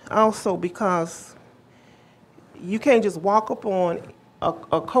 Also, because you can't just walk up on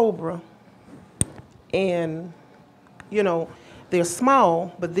a cobra and, you know, they're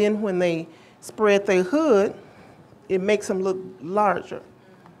small, but then when they spread their hood, it makes them look larger.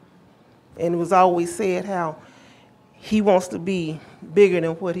 And it was always said how he wants to be bigger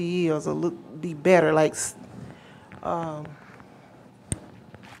than what he is, or be better, like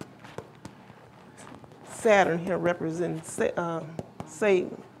Saturn here representing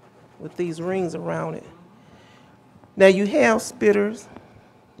Satan with these rings around it. Now you have spitters,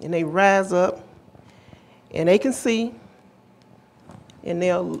 and they rise up, and they can see, and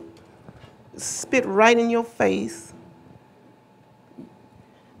they'll spit right in your face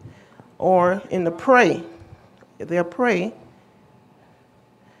or in the prey. they'll pray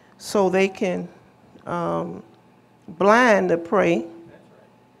so they can blind to pray,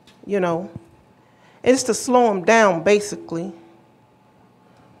 you know. It's to slow them down, basically.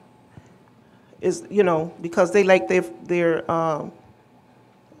 Is, you know, because they like their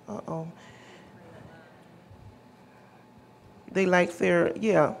they like their,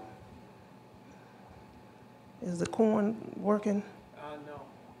 yeah. Is the corn working? No.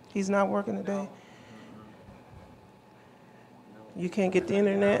 He's not working today? You can't get the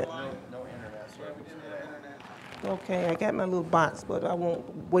internet? Okay, I got my little box, but I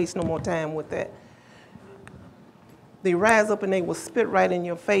won't waste no more time with that. They rise up and they will spit right in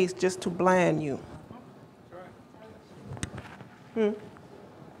your face just to blind you.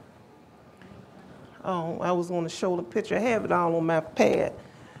 Oh, I was going to show the picture. I have it all on my pad.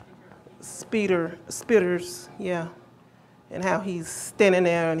 Spitters, yeah. And how he's standing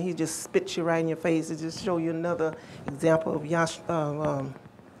there and he just spits you right in your face. To just show you another example of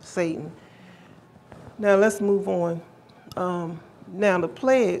Satan. Now let's move on. Now the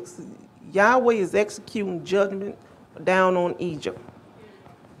plagues, Yahweh is executing judgment down on Egypt.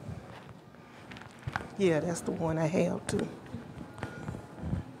 Yeah, that's the one I have too.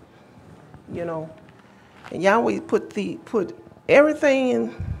 You know, and Yahweh put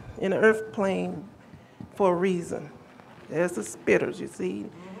everything in the earth plane for a reason. There's the spitters, you see,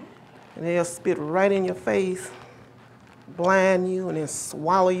 and they'll spit right in your face, blind you, and then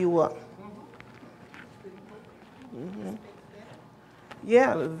swallow you up.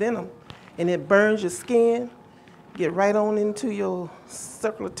 Yeah, the venom, and it burns your skin, get right on into your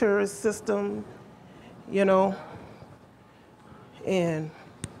circulatory system, you know, and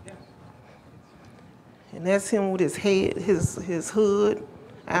that's him with his head, his hood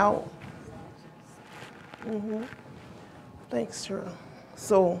out. Thanks, Cheryl.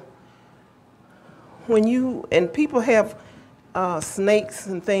 So when and people have snakes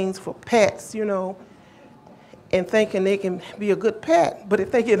and things for pets, you know, and thinking they can be a good pet, but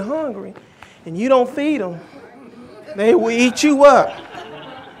if they get hungry and you don't feed them, they will eat you up.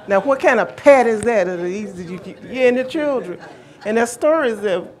 Now, what kind of pet is that? Yeah, and the children. And there's stories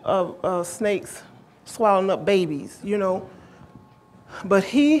of snakes swallowing up babies, you know. But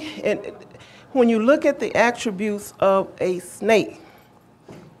when you look at the attributes of a snake,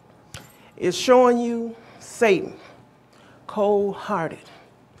 it's showing you Satan, cold-hearted,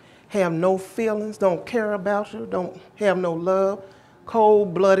 have no feelings, don't care about you, don't have no love,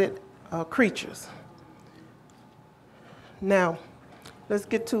 cold-blooded creatures. Now, let's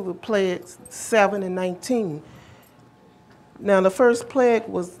get to the plagues 7 and 19. Now, the first plague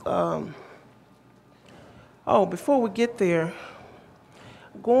was, before we get there,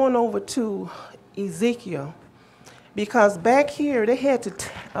 going over to Ezekiel, because back here they had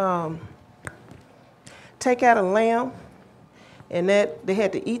to take out a lamb, and that they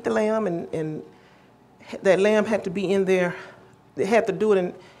had to eat the lamb, and that lamb had to be in there. They had to do it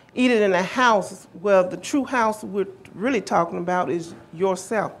and eat it in a house. Well, the true house we're really talking about is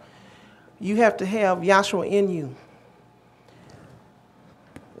yourself. You have to have Yahshua in you.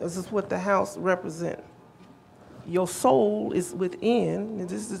 This is what the house represents. Your soul is within, and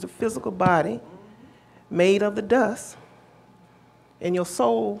this is the physical body made of the dust, and your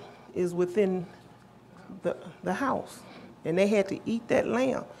soul is within the house. And they had to eat that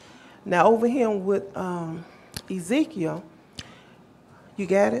lamb. Now over here with Ezekiel, you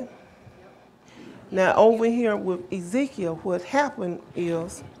got it? Now over here with Ezekiel, what happened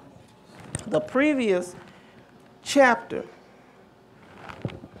is the previous chapter,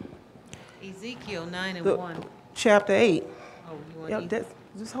 Ezekiel 9 and 1. Chapter 8. Oh, you want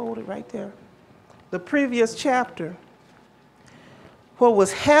Just hold it right there. The previous chapter, what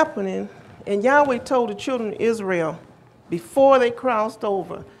was happening, and Yahweh told the children of Israel before they crossed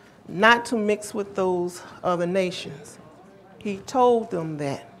over not to mix with those other nations. He told them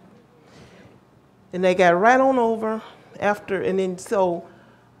that. And they got right on over after, and then so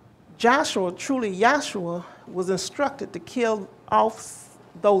Joshua, truly Yahshua, was instructed to kill off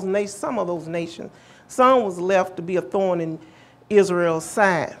those some of those nations. Some was left to be a thorn in Israel's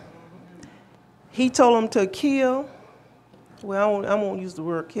side. He told them to kill, well, I won't use the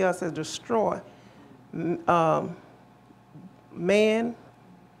word kill, I said destroy, man,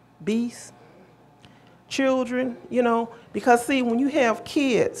 beast, children, you know, because see, when you have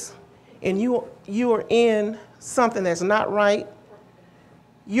kids and you are in something that's not right,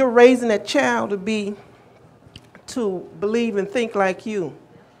 you're raising that child to believe and think like you.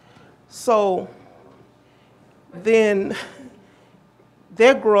 So then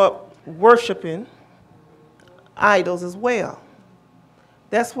they grow up worshiping idols as well.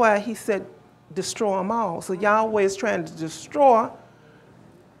 That's why he said, destroy them all. So Yahweh is trying to destroy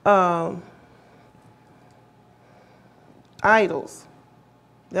idols.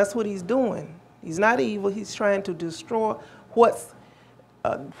 That's what he's doing. He's not evil. He's trying to destroy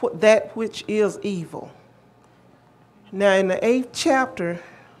that which is evil. Now, in the 8th chapter,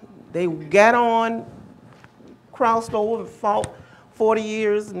 they got on, crossed over, and fought 40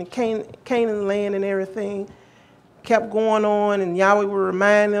 years in the Canaan land and everything. Kept going on, and Yahweh would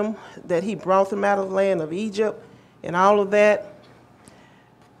remind them that he brought them out of the land of Egypt and all of that.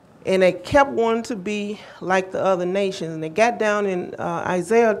 And they kept wanting to be like the other nations. And they got down in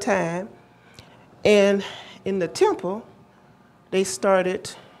Isaiah time, and in the temple, they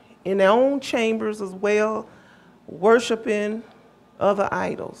started in their own chambers as well, worshiping other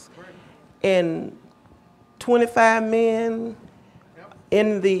idols. And 25 men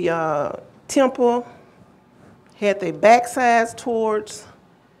in the temple had their backsides towards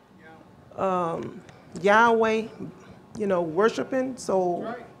Yahweh, you know, worshiping,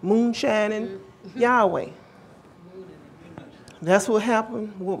 so moonshining Yahweh. That's what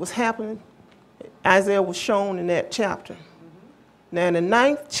happened, what was happening. Isaiah was shown in that chapter. Now in the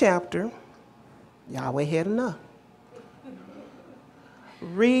 9th chapter, Yahweh had enough.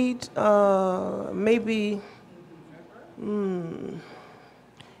 Read maybe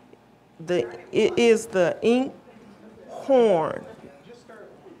it is the ink horn.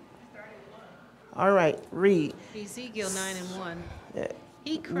 All right, read. Ezekiel 9:1.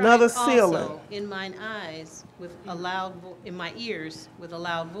 He cried Another also ceiling. in mine eyes with a loud in my ears with a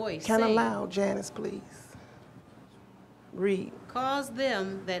loud voice, Kind of saying, loud, Janice, please. Read. Cause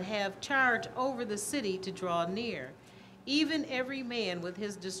them that have charge over the city to draw near, even every man with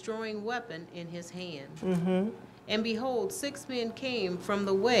his destroying weapon in his hand. And behold, 6 men came from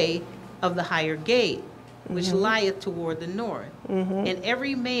the way of the higher gate, which lieth toward the north, and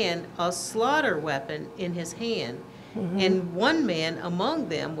every man a slaughter weapon in his hand. And one man among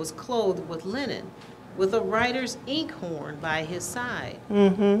them was clothed with linen, with a writer's inkhorn by his side.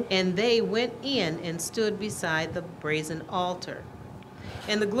 And they went in and stood beside the brazen altar.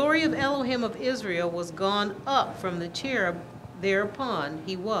 And the glory of Elohim of Israel was gone up from the cherub thereupon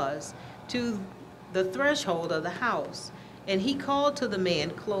he was, to the threshold of the house. And he called to the man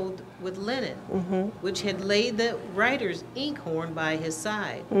clothed with linen, which had laid the writer's inkhorn by his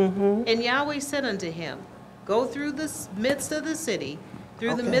side. And Yahweh said unto him, Go through the midst of the city,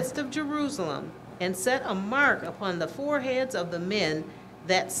 through the midst of Jerusalem, and set a mark upon the foreheads of the men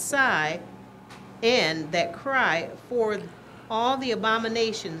that sigh and that cry for all the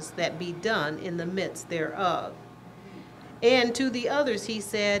abominations that be done in the midst thereof. And to the others he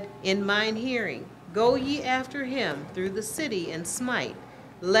said, In mine hearing, Go ye after him through the city and smite.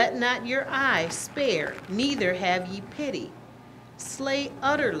 Let not your eye spare, neither have ye pity. Slay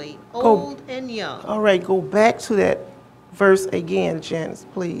utterly, old and young. All right, go back to that verse again, Janice,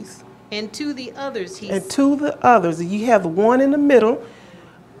 please. And to the others he And to the others, you have the one in the middle,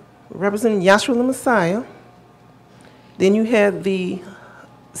 representing Yahshua the Messiah. Then you have the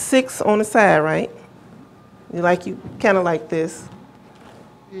 6 on the side, right? You kind of like this.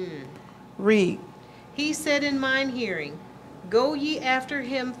 Read. He said in mine hearing, Go ye after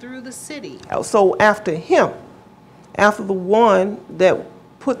him through the city. So after him, after the one that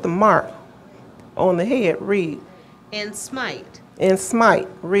put the mark on the head, read. And smite. And smite,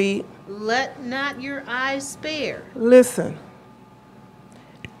 read. Let not your eyes spare. Listen.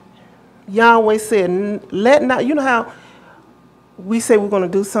 Yahweh said, let not, you know how we say we're going to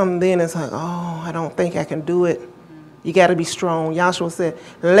do something, then it's like, oh, I don't think I can do it. You got to be strong. Yahshua said,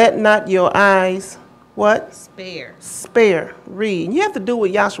 let not your eyes, what? Spare. Spare. Read. You have to do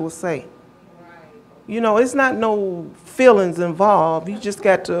what Yahshua say. You know, it's not no feelings involved. You just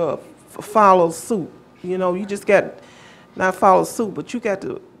got to follow suit. You know, you just got, not follow suit, but you got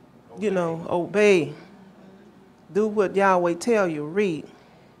to, you know, obey. Do what Yahweh tell you. Read.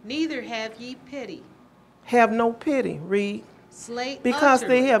 Neither have ye pity. Have no pity. Read. Slay Because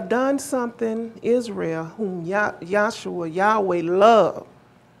utterly. they have done something, Israel, whom Yahshua, Yahweh loved,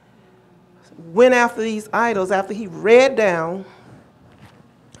 went after these idols after he read down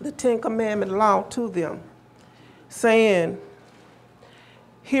the 10 Commandment law to them, saying,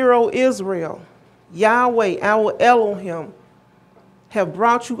 Hear, O Israel, Yahweh, our Elohim, have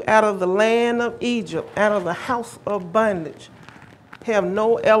brought you out of the land of Egypt, out of the house of bondage. Have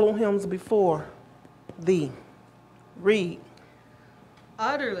no Elohims before thee. Read.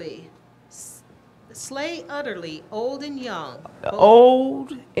 Utterly. Slay utterly, old and young.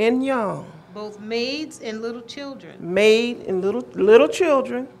 Old and young, Both maids and little children. maid and little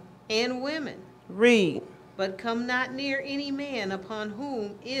children. And women. Read. But come not near any man upon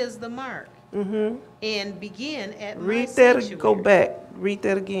whom is the mark. And begin at my Read that or sanctuary. go back. Read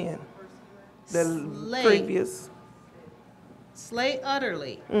that again. The Slay. previous. Slay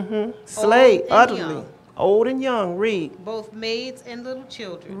utterly, Slay and utterly. young. Old and young. Read. both maids and little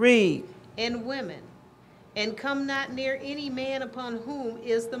children, Read. and women, and come not near any man upon whom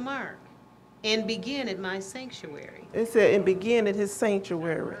is the mark, and begin at my sanctuary. It said, and begin at his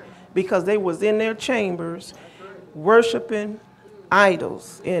sanctuary, because they was in their chambers worshiping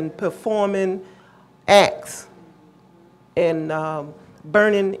idols and performing acts and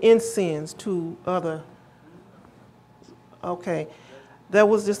burning incense to other. Okay, that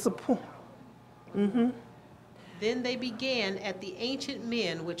was just a point. Then they began at the ancient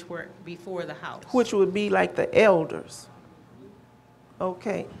men which were before the house. Which would be like the elders.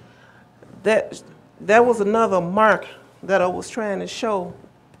 Okay, that was another mark that I was trying to show,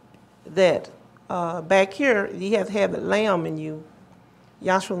 that back here you have to have the lamb in you,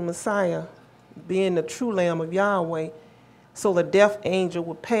 Yahshua the Messiah, being the true lamb of Yahweh, so the death angel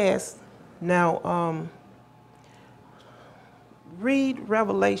would pass. Now, read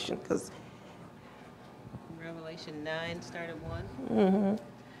Revelation, because Revelation 9, start at 1.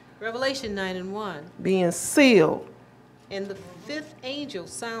 Revelation 9 and 1. being sealed, And the fifth angel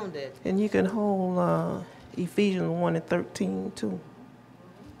sounded, and you can hold Ephesians 1 and 13 too.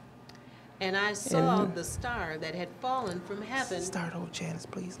 and I saw the star that had fallen from heaven. Start over, Janice,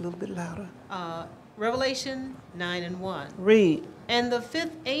 please, a little bit louder. Revelation 9 and 1. Read. And the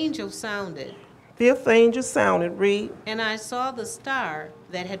fifth angel sounded, Fifth angel sounded. Read. and I saw the star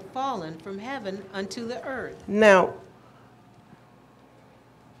that had fallen from heaven unto the earth. Now,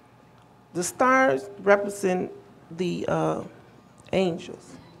 the stars represent the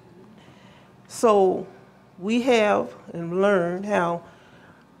angels. So we have and learned how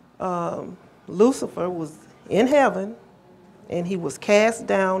Lucifer was in heaven and he was cast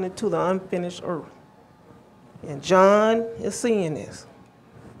down into the unfinished earth. And John is seeing this.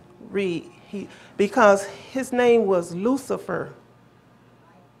 Read. Because his name was Lucifer,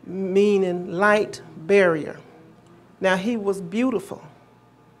 meaning light barrier. Now, he was beautiful.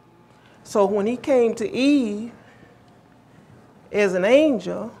 So when he came to Eve as an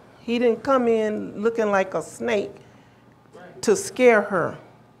angel, he didn't come in looking like a snake to scare her.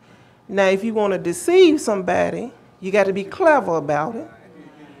 Now, if you want to deceive somebody, you got to be clever about it.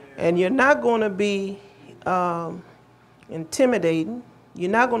 And you're not going to be intimidating.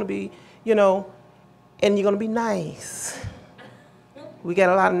 You're not going to be, and you're going to be nice. We got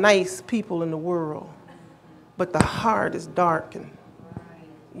a lot of nice people in the world, but the heart is darkened.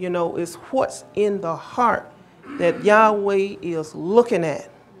 It's what's in the heart that Yahweh is looking at.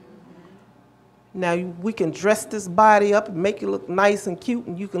 Now, we can dress this body up and make it look nice and cute,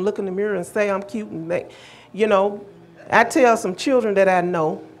 and you can look in the mirror and say, I'm cute. And I tell some children that I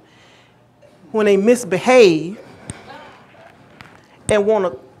know, when they misbehave and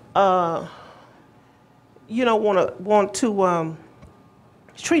want to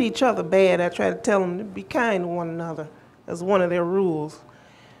treat each other bad, I try to tell them to be kind to one another as one of their rules.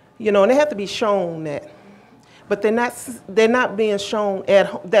 And they have to be shown that. But they're not being shown at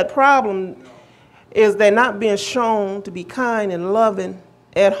home. That problem is they're not being shown to be kind and loving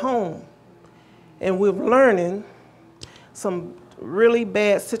at home. And we're learning some really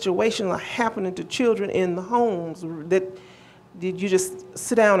bad situations are happening to children in the homes that you just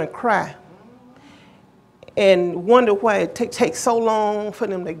sit down and cry and wonder why it takes so long for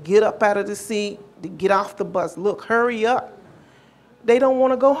them to get up out of the seat, to get off the bus. Look, hurry up. They don't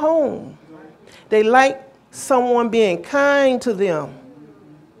want to go home. They like someone being kind to them.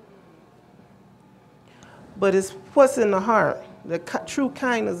 But it's what's in the heart. The true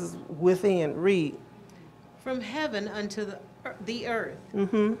kindness is within. Read. From heaven unto the earth.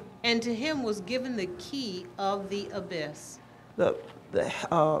 And to him was given the key of the abyss. The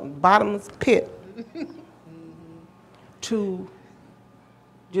bottomless pit. To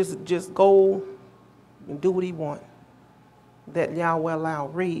just go and do what he wants. That Yahweh allow.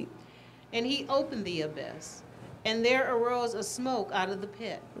 Read. And he opened the abyss, and there arose a smoke out of the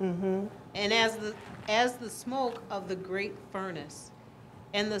pit, and as the smoke of the great furnace,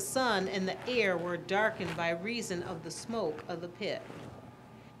 and the sun and the air were darkened by reason of the smoke of the pit.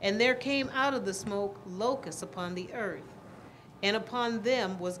 And there came out of the smoke locusts upon the earth, and upon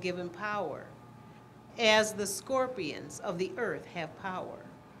them was given power, as the scorpions of the earth have power.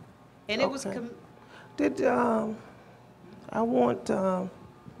 And it was I want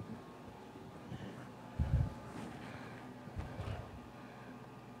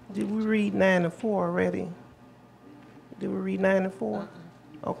did we read 9 and 4 already? Did we read 9 and 4?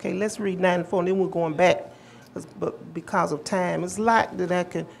 Okay, let's read 9 and 4, and then we're going back but because of time. It's a lot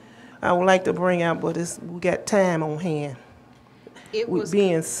that I would like to bring out, but we got time on hand. It With was,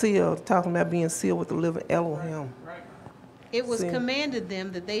 being sealed, talking about being sealed with the living Elohim. it was See. commanded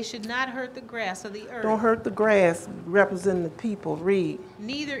them that they should not hurt the grass of the Don't earth, hurt the grass, representing the people. Read.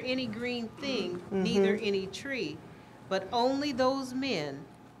 neither any green thing, neither any tree, but only those men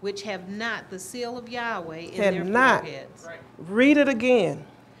which have not the seal of Yahweh in Had their not. foreheads. Read it again.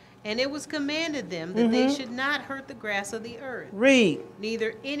 And it was commanded them that they should not hurt the grass of the earth, Read.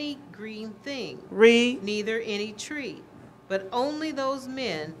 neither any green thing, Read. neither any tree, but only those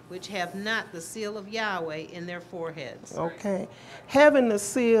men which have not the seal of Yahweh in their foreheads. Okay. Having the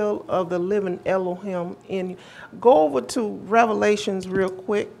seal of the living Elohim in you. Go over to Revelations real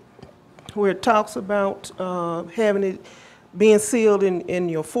quick, where it talks about having it being sealed in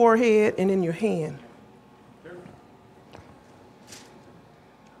your forehead and in your hand.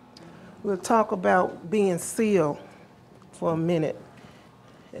 We'll talk about being sealed for a minute,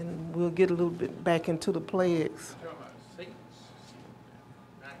 and we'll get a little bit back into the plagues. Talking about Satan's seal,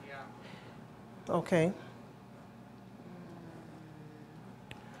 not Yahweh. Okay.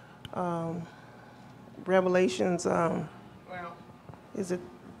 Revelations, Well, is it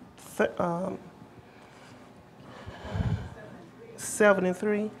 7 and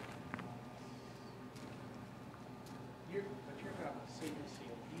 3? but you're talking about Satan's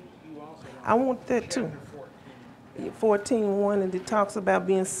seal. You also I want that too. chapter 14:1, and it talks about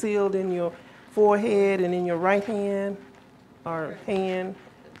being sealed in your forehead and in your right hand or hand.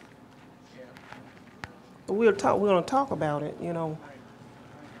 Yeah. But we're going to talk about it, you know.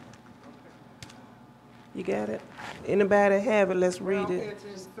 You got it? Anybody have it? Let's read Well, it. it's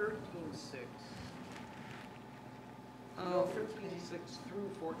in 13:6. No, 13:6 through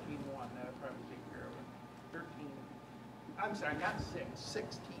 14:1. That'll probably take care of it. 13. I'm sorry, not 6.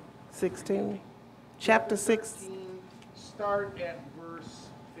 16. 16. Chapter 6. 13, start at verse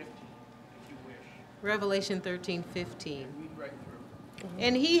 15, if you wish. Revelation 13:15. Read right through.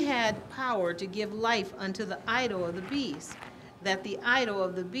 And he had power to give life unto the idol of the beast, that the idol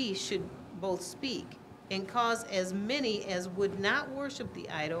of the beast should both speak, and cause as many as would not worship the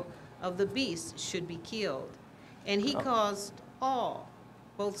idol of the beast should be killed. And he caused all,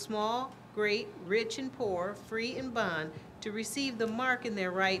 both small, great, rich and poor, free and bond, to receive the mark in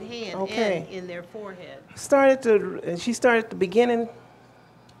their right hand Okay. and in their forehead. She started at the beginning.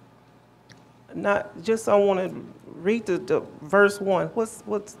 Not just, I want to read the verse 1.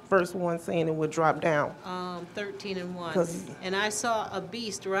 What's verse 1 saying? And we'll drop down. 13:1. 'Cause- And I saw a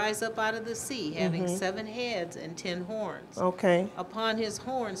beast rise up out of the sea, having 7 heads and 10 horns. Okay. Upon his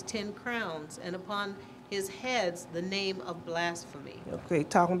horns 10 crowns, and upon his heads the name of blasphemy. Okay,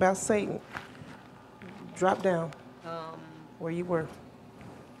 talking about Satan. Drop down Um, where you were.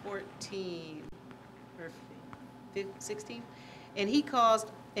 14 or 16. And he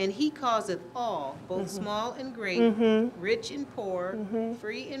causeth all, both small and great, rich and poor,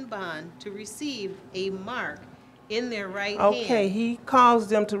 free and bond, to receive a mark in their right Okay, hand he caused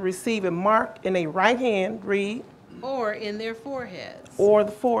them to receive a mark in a right hand, read, or in their foreheads. or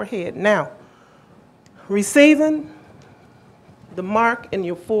the forehead. Now, receiving the mark in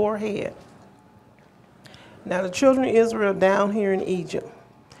your forehead. Now, the children of Israel down here in Egypt.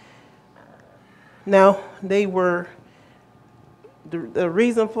 Now, they were, the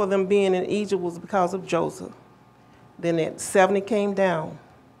reason for them being in Egypt was because of Joseph. Then at 70 came down.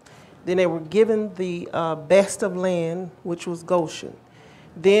 Then they were given the best of land, which was Goshen.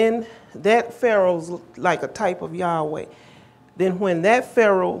 Then that Pharaoh's like a type of Yahweh. Then when that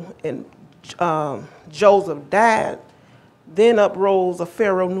Pharaoh and Joseph died, then uprose a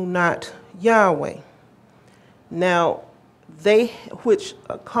Pharaoh knew not Yahweh. Now, they, which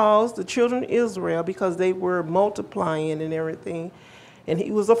caused the children of Israel, because they were multiplying and everything, and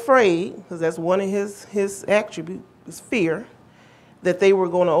he was afraid, because that's one of his attributes, is fear, that they were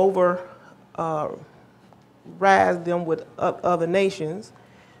going to rise them with other nations.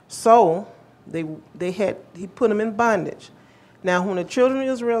 So he put them in bondage. Now, when the children of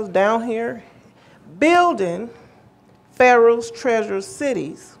Israel is down here building Pharaoh's treasure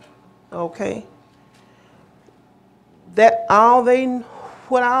cities, okay, that all they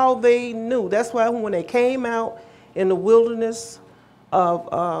knew. That's why when they came out in the wilderness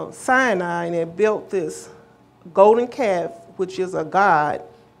of Sinai and they built this golden calf, which is a god,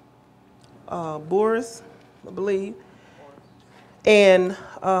 Boris, I believe, and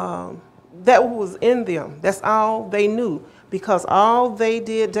that was in them. That's all they knew, because all they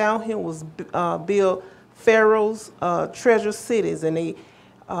did down here was build Pharaoh's treasure cities, and they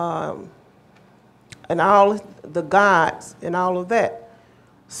and all the gods and all of that.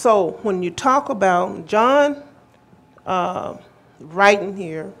 So when you talk about John writing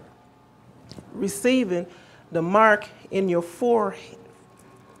here, receiving the mark in your forehead,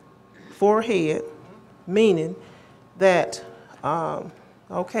 meaning that,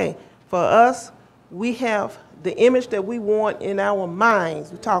 okay, for us, we have the image that we want in our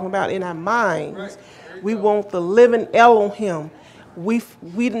minds. We're talking about in our minds. Right. We want the living Elohim. We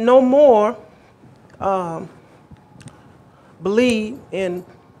no more believe in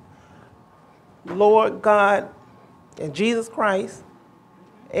Lord God and Jesus Christ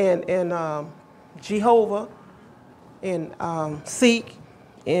and Jehovah and Sikh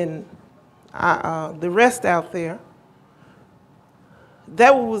and the rest out there.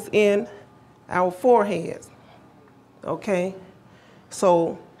 That was in our foreheads, okay?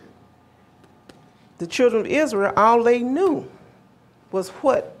 So the children of Israel, all they knew was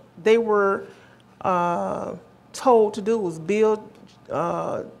what they were told to do was build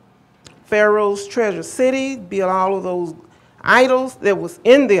Pharaoh's treasure city, build all of those idols that was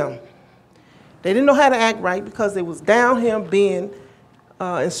in them. They didn't know how to act right because they was down here being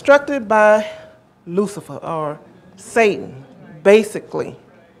instructed by Lucifer or Satan, basically.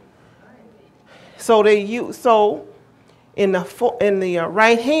 So in the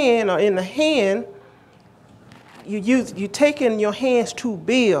right hand or in the hand, you take in your hands to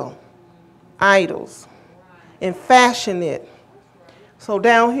build idols and fashion it. So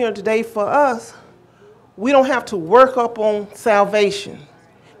down here today for us, we don't have to work up on salvation.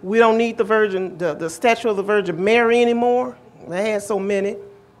 We don't need the statue of the Virgin Mary anymore. They had so many.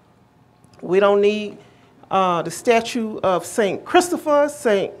 We don't need the statue of St. Christopher,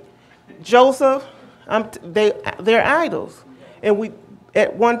 St. Joseph. They're idols. And we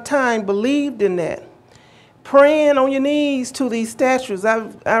at one time believed in that. Praying on your knees to these statues.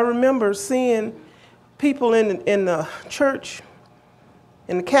 I remember seeing people in the church,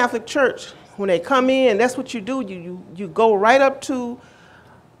 in the Catholic Church, when they come in, that's what you do. You go right up to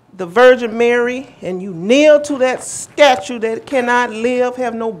the Virgin Mary and you kneel to that statue that cannot live,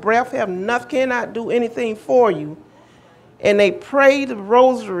 have no breath, have nothing, cannot do anything for you. And they pray the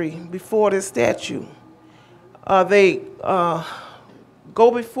rosary before the statue. They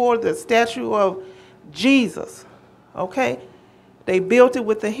go before the statue of Jesus, okay? They built it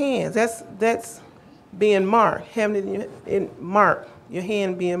with the hands. That's being marked, having it marked, your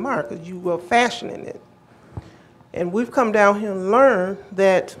hand being marked, because you were fashioning it. And we've come down here and learned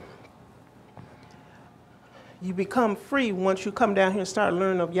that you become free once you come down here and start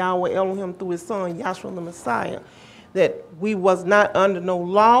learning of Yahweh Elohim through his son, Yahshua the Messiah, that we was not under no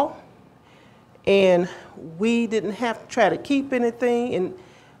law, and we didn't have to try to keep anything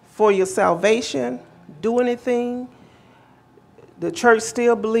for your salvation, do anything. The church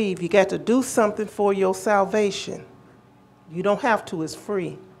still believes you got to do something for your salvation. You don't have to, it's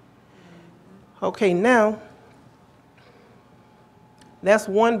free. Okay, now, that's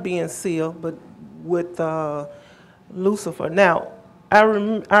one being sealed, but with Lucifer. Now, I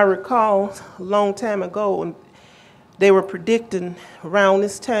recall a long time ago, and they were predicting around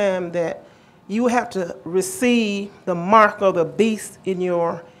this time that you have to receive the mark of the beast in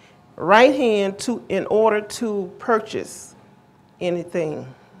your right hand in order to purchase anything.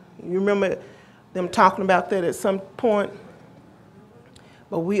 You remember them talking about that at some point?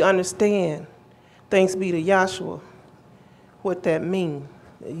 But we understand, thanks be to Yahshua, what that means.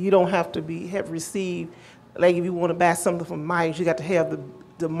 You don't have to have received, like if you want to buy something from Myers, you got to have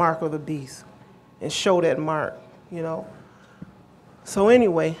the mark of the beast and show that mark, you know. So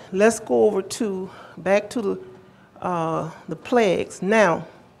anyway, let's go over back to the plagues. Now,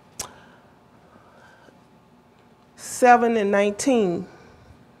 7 and 19,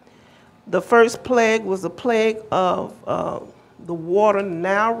 the first plague was the plague of the water,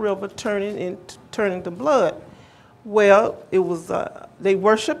 Nile River, turning to blood. Well, it was they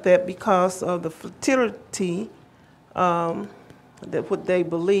worshipped that because of the fertility, that what they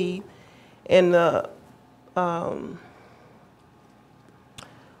believe, and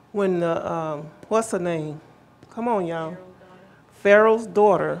when what's her name? Come on, y'all. Pharaoh's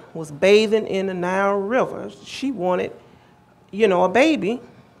daughter was bathing in the Nile River. She wanted, a baby,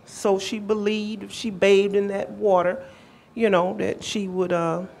 so she believed if she bathed in that water, that she would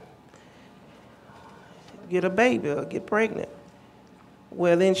get a baby or get pregnant.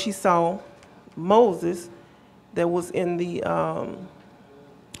 Well, then she saw Moses that was in the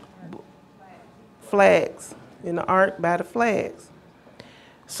flags, in the ark by the flags.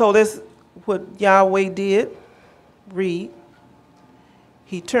 So that's what Yahweh did. Read.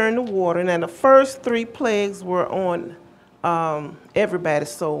 He turned the water, and then the first 3 plagues were on everybody,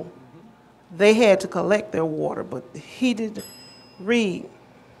 so they had to collect their water, but he did read.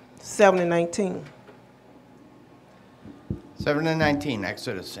 7:19. 7 and 19,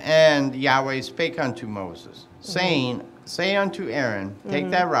 Exodus. And Yahweh spake unto Moses, saying, Say unto Aaron, Take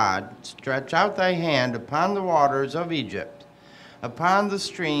thy rod, stretch out thy hand upon the waters of Egypt, upon the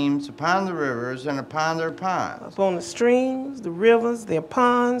streams, upon the rivers, and upon their ponds, Upon the streams, the rivers, their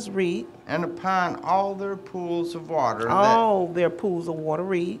ponds, read. and upon all their pools of water, All their pools of water,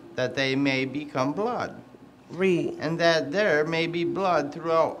 read. that they may become blood, Read. and that there may be blood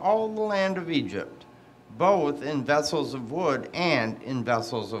throughout all the land of Egypt, both in vessels of wood and in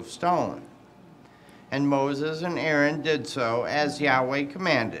vessels of stone. And Moses and Aaron did so as Yahweh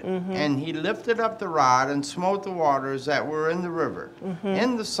commanded. And he lifted up the rod and smote the waters that were in the river,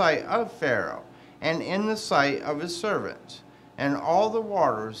 in the sight of Pharaoh, and in the sight of his servants. And all the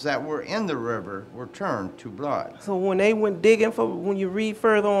waters that were in the river were turned to blood. So when they went digging for, when you read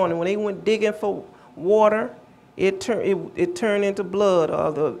further on, and when they went digging for water, it turned into blood,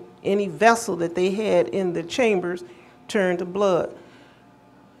 or any vessel that they had in the chambers turned to blood.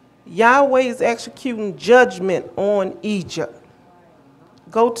 Yahweh is executing judgment on Egypt.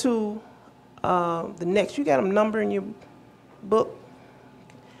 Go to the next. You got a number in your book?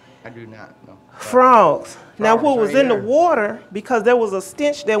 I do not know. Frogs. Now, what Frogs was are in the here. water, because there was a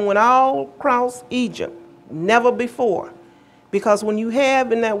stench that went all across Egypt, never before. Because when you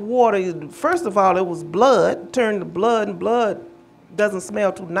have in that water, first of all, it was blood, turned to blood, and blood doesn't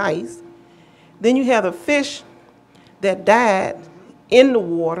smell too nice. Then you have the fish that died in the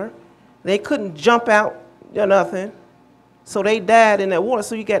water. They couldn't jump out or nothing, so they died in that water.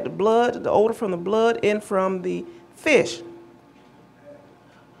 So you got the blood, the odor from the blood and from the fish.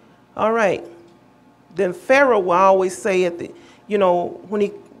 All right. Then Pharaoh will always say at the, when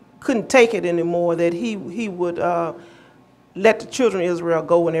he couldn't take it anymore, that he would let the children of Israel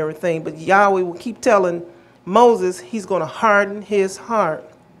go and everything. But Yahweh will keep telling Moses he's going to harden his heart.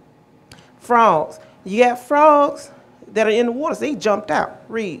 Frogs. You got frogs that are in the water. So they jumped out.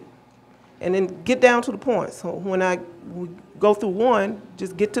 Read. And then get down to the point. So when we go through one,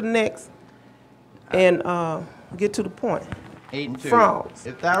 just get to the next and get to the point. 8 and 2. Frogs.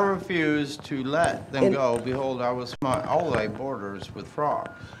 If thou refuse to let them And- go, behold, I will smite all thy borders with frogs.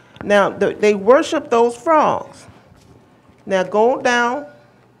 Now, they worship those frogs. Now, go down.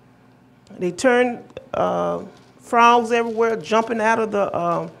 They turn frogs everywhere, jumping out of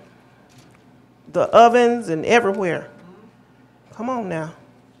the ovens and everywhere. Come on now.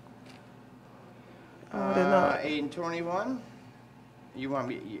 Oh, they're not. 8 and 21. You want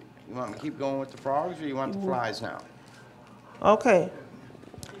me to keep going with the frogs, or you want the flies now? Okay.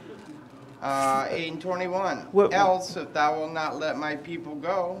 8 and 21. What- Else, if thou wilt not let my people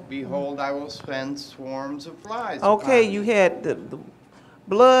go, behold, I will send swarms of flies. Okay, upon you thee. had the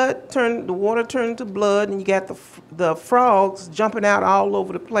blood turned, the water turned to blood, and you got the frogs jumping out all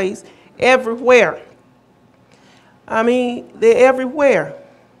over the place, everywhere. I mean, they're everywhere.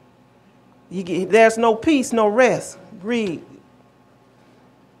 There's no peace, no rest. Read.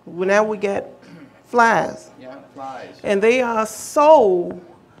 Well, now we got flies. Yeah, flies. And they are so,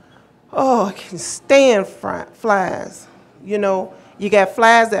 I can stand flies. You got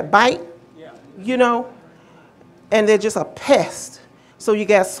flies that bite, and they're just a pest. So you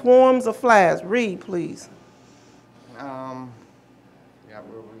got swarms of flies. Read, please. Yeah,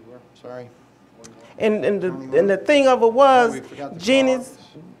 where we were. Sorry. And the thing of it was, we forgot the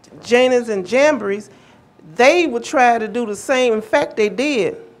Janus and Jambres, they would try to do the same. In fact, they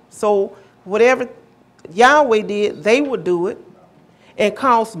did. So whatever Yahweh did, they would do it and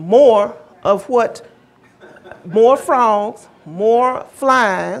cause more frogs, more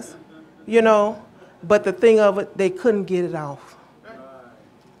flies, But the thing of it, they couldn't get it off.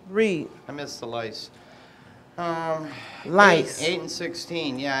 Read. I missed the lice. Lice. 8 and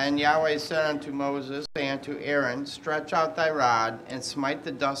 16. Yeah, and Yahweh said unto Moses, say unto Aaron, stretch out thy rod and smite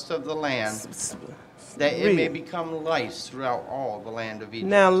the dust of the land, that it may Read. become lice throughout all the land of Egypt.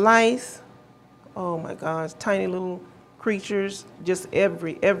 Now lice, oh my gosh, tiny little creatures, just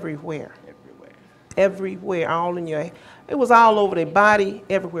everywhere. Everywhere, all in it was all over their body,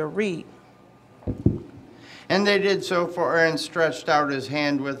 everywhere. Read. And they did so, for Aaron stretched out his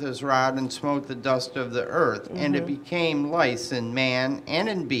hand with his rod and smote the dust of the earth, and it became lice in man and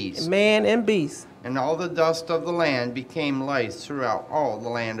in beast. Man and beast. And all the dust of the land became lice throughout all the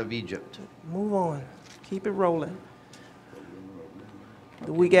land of Egypt. Move on. Keep it rolling.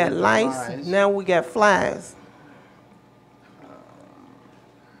 We got lice, flies. now we got flies.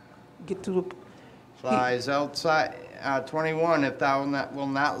 Get to the, Flies outside. 21, if thou will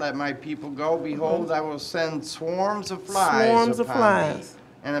not let my people go, behold, I will send swarms of flies Swarms of upon flies. thee,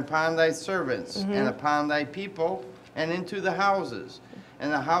 and upon thy servants, and upon thy people, and into the houses,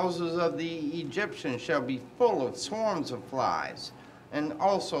 And the houses of the Egyptians shall be full of swarms of flies, and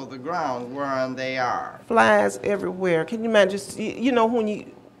also the ground whereon they are. Flies everywhere. Can you imagine? You know, when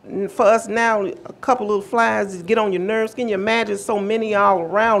you, for us now, a couple little flies just get on your nerves. Can you imagine so many all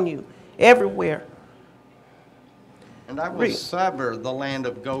around you, everywhere? And I will sever the land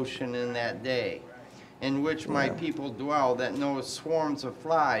of Goshen in that day, in which my people dwell, that no swarms of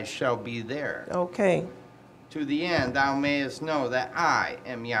flies shall be there. Okay. To the end thou mayest know that I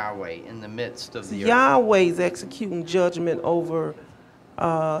am Yahweh in the midst of the earth. Yahweh's executing judgment over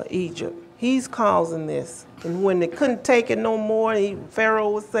Egypt. He's causing this. And when they couldn't take it no more,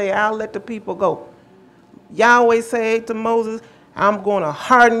 Pharaoh would say, I'll let the people go. Yahweh said to Moses, I'm going to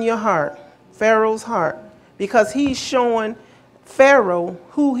harden your heart, Pharaoh's heart, because he's showing Pharaoh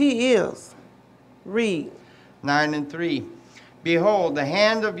who he is. Read. 9 and 3. Behold, the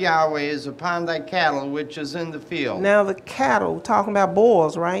hand of Yahweh is upon thy cattle which is in the field. Now the cattle, talking about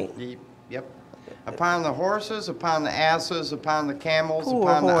bulls, right? Yep. Upon the horses, upon the asses, upon the camels, Poor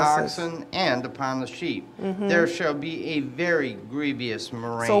upon the horses. oxen, and upon the sheep. There shall be a very grievous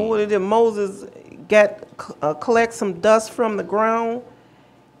murrain. So what did Moses collect some dust from the ground,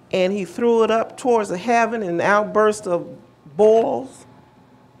 and he threw it up towards the heaven, and an outburst of boils?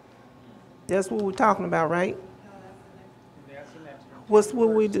 That's what we're talking about, right? What's what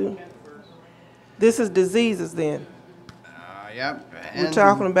we do? This is diseases then. Yep. We're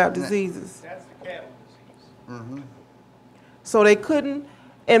talking about diseases. That's the cattle disease. So they couldn't,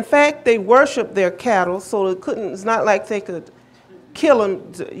 in fact, they worshiped their cattle, so it couldn't, it's not like they could kill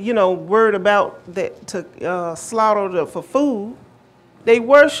them, you know, worried about that to slaughter them for food. They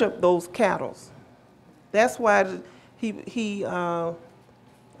worshiped those cattle. That's why he's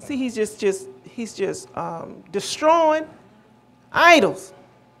just destroying idols.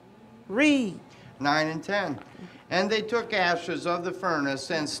 Read. 9 and 10. And they took ashes of the furnace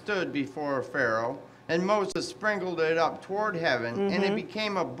and stood before Pharaoh, and Moses sprinkled it up toward heaven, and it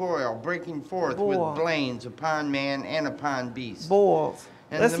became a boil, breaking forth with blains upon man and upon beast. Boils.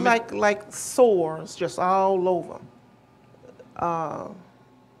 And That's like sores, just all over. All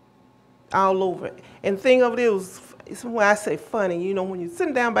over. And the thing of it is, it's when I say funny, you know, when you're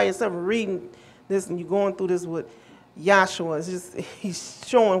sitting down by yourself and reading this and you're going through this with Yahshua, it's just, he's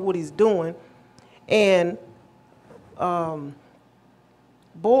showing what he's doing. And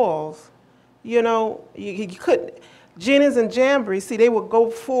boils, you know, you couldn't, Jennings and Jambres, see, they would go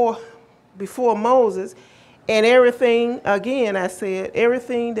before Moses, and everything, again, I said,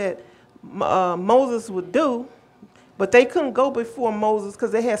 everything that Moses would do, but they couldn't go before Moses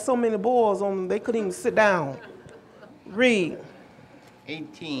because they had so many boils on them, they couldn't even sit down. Read.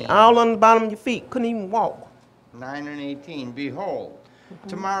 18. All on the bottom of your feet, couldn't even walk. 9 and 18. Behold,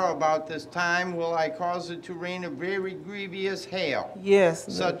 tomorrow about this time will I cause it to rain a very grievous hail.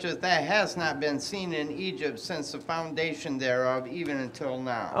 Yes. Such as that has not been seen in Egypt since the foundation thereof, even until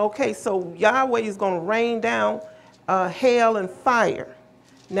now. Okay, so Yahweh is going to rain down hail and fire.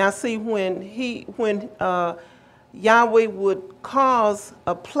 Now see, when Yahweh would cause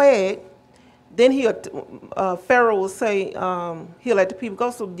a plague, then Pharaoh would say he'll let the people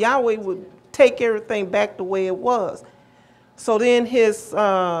go. So Yahweh would take everything back the way it was. So then his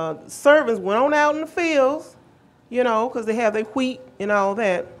servants went on out in the fields, you know, because they have their wheat and all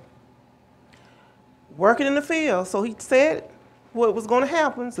that, working in the field. So he said what was going to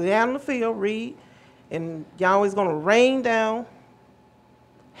happen. So they're out in the field, read, and Yahweh's going to rain down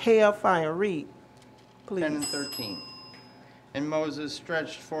hail, fire. Read, please. 10 and 13. And Moses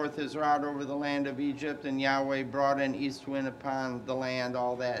stretched forth his rod over the land of Egypt, and Yahweh brought an east wind upon the land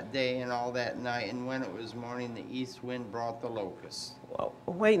all that day and all that night. And when it was morning, the east wind brought the locusts. Well,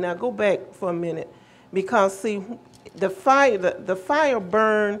 wait, now go back for a minute, because see, the fire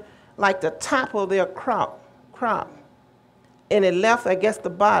burned like the top of their crop, and it left, I guess, the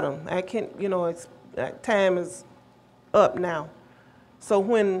bottom. I can't, you know, time is up now. So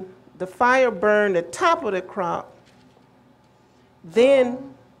when the fire burned the top of the crop,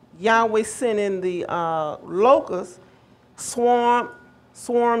 then Yahweh sent in the locusts,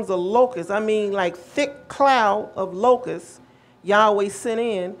 swarms of locusts. I mean, like thick cloud of locusts Yahweh sent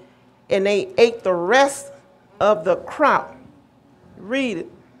in, and they ate the rest of the crop. Read it.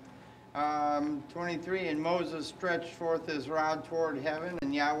 23, and Moses stretched forth his rod toward heaven,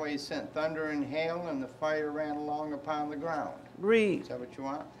 and Yahweh sent thunder and hail, and the fire ran along upon the ground. Read. Is that what you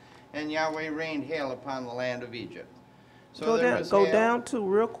want? And Yahweh rained hail upon the land of Egypt. So go down to,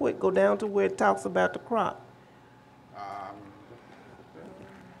 real quick, go down to where it talks about the crop.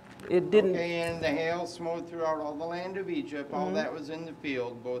 It didn't. Okay, and the hail smote throughout all the land of Egypt, all that was in the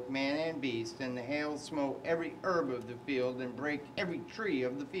field, both man and beast, and the hail smote every herb of the field and brake every tree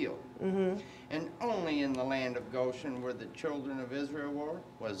of the field. And only in the land of Goshen, where the children of Israel were,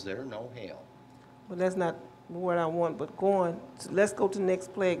 was there no hail. But that's not what I want, but let's go to the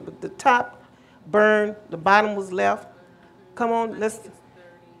next plague. But the top burned, the bottom was left. Come on,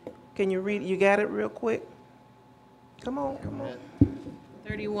 can you read, you got it real quick? Come on.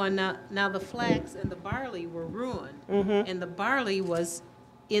 31, now the flax and the barley were ruined, and the barley was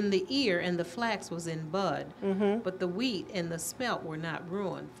in the ear, and the flax was in bud. But the wheat and the spelt were not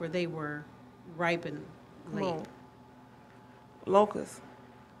ruined, for they were ripened Come late. on. Locust.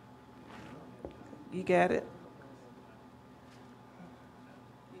 You got it?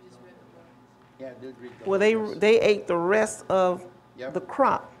 Yeah, I did read the Well, they ate the rest of Yep. the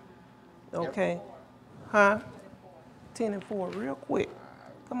crop. Okay. Huh? 10 and 4, real quick.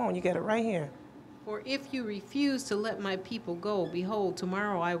 Come on, you got it right here. For if you refuse to let my people go, behold,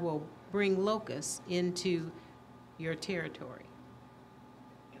 tomorrow I will bring locusts into your territory.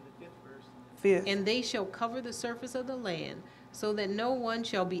 Fifth. And they shall cover the surface of the land, so that no one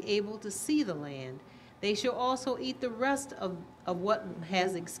shall be able to see the land. They shall also eat the rest of what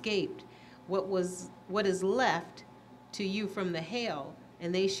has escaped, what is left to you from the hail,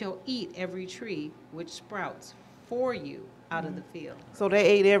 and they shall eat every tree which sprouts for you out of the field. So they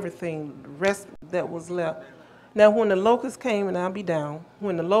ate everything, the rest that was left. Now, when the locusts came, and I'll be down,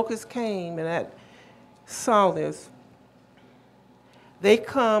 when the locusts came and I saw this, they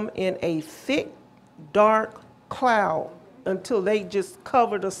come in a thick, dark cloud until they just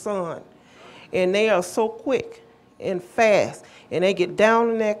cover the sun. And they are so quick and fast. And they get down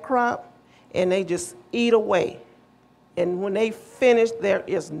in that crop and they just eat away. And when they finish, there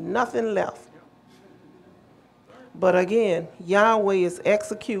is nothing left. But again, Yahweh is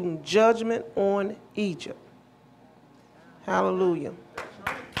executing judgment on Egypt. Hallelujah.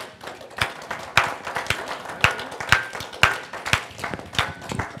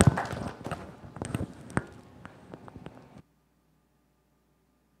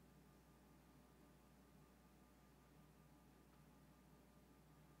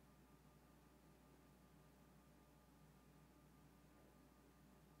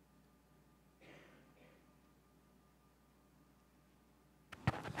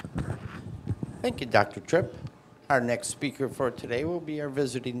 Thank you, Dr. Tripp. Our next speaker for today will be our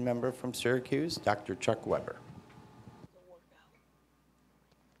visiting member from Syracuse, Dr. Chuck Weber.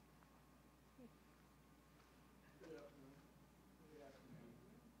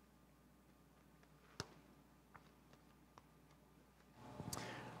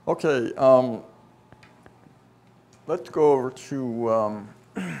 Okay, let's go over to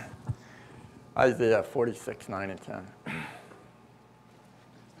Isaiah 46, 9 and 10.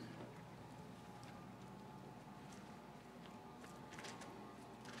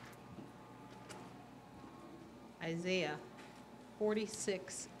 Isaiah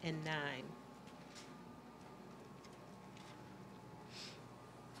 46 and 9.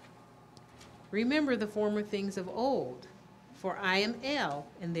 Remember the former things of old, for I am El,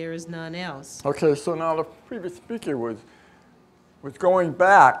 and there is none else. Okay, so now the previous speaker was going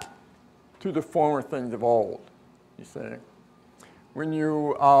back to the former things of old, you see. When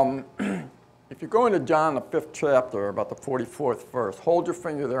you, if you go into John, the 5th chapter, about the 44th verse, hold your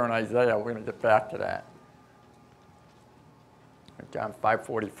finger there in Isaiah. We're going to get back to that. John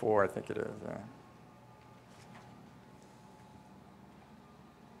 5:44, I think it is.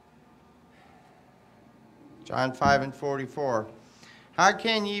 John 5 and 44. How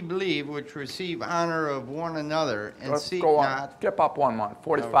can ye believe which receive honor of one another and Let's seek go on. not? Skip up one month.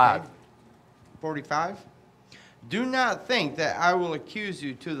 45. Okay. 45. Do not think that I will accuse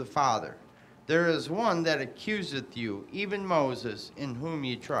you to the Father. There is one that accuseth you, even Moses, in whom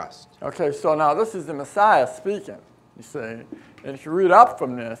ye trust. Okay, so now this is the Messiah speaking, you see. And if you read up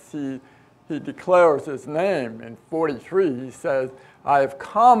from this, he declares his name. In 43, he says, I have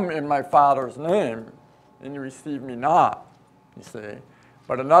come in my Father's name, and you receive me not, you see.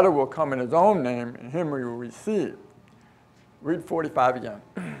 But another will come in his own name, and him we will receive. Read 45 again.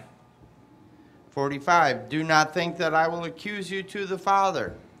 45. Do not think that I will accuse you to the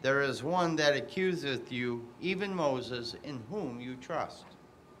Father. There is one that accuseth you, even Moses, in whom you trust.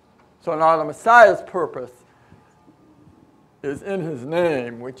 So now the Messiah's purpose is in his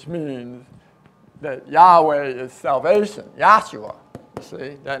name, which means that Yahweh is salvation, Yahshua, you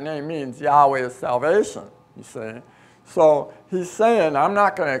see. That name means Yahweh is salvation, you see. So he's saying, I'm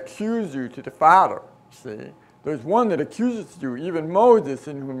not going to accuse you to the Father, you see. There's one that accuses you, even Moses,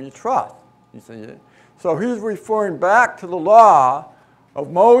 in whom you trust, you see. So he's referring back to the law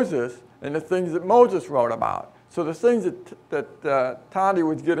of Moses and the things that Moses wrote about. So the things that Tandy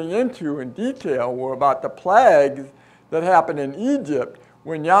was getting into in detail were about the plagues that happened in Egypt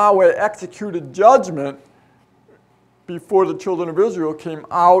when Yahweh executed judgment before the children of Israel came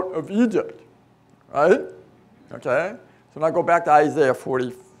out of Egypt, right? Okay? So now go back to Isaiah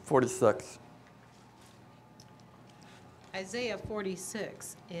 46. Isaiah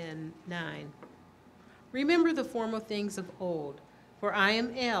 46 and 9. Remember the former things of old, for I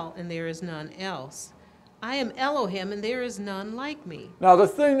am El, and there is none else. I am Elohim, and there is none like me. Now the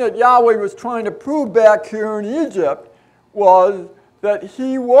thing that Yahweh was trying to prove back here in Egypt was that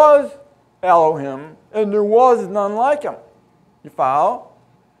he was Elohim, and there was none like him. You follow?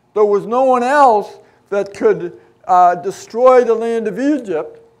 There was no one else that could destroy the land of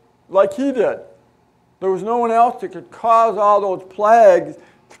Egypt like he did. There was no one else that could cause all those plagues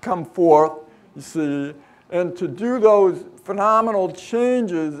to come forth, you see, and to do those phenomenal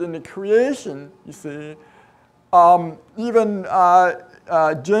changes in the creation, you see. Even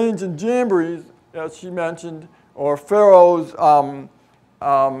Janes and Jambres, as she mentioned, or Pharaoh's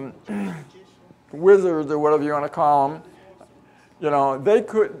wizards, or whatever you want to call them, you know,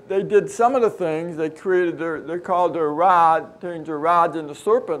 they did some of the things. They created they called their rod, changed their rods into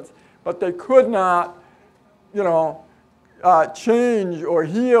serpents, but they could not, you know, change or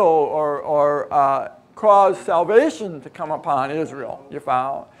heal or cause salvation to come upon Israel, you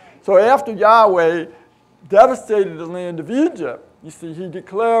follow? So after Yahweh devastated the land of Egypt, you see, he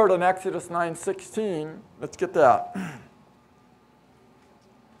declared in Exodus 9:16, let's get that.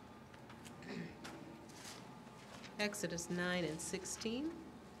 Exodus 9 and 16.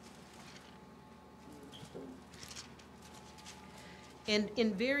 And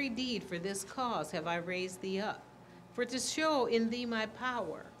in very deed for this cause have I raised thee up, for to show in thee my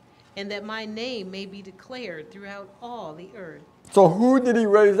power, and that my name may be declared throughout all the earth. So who did he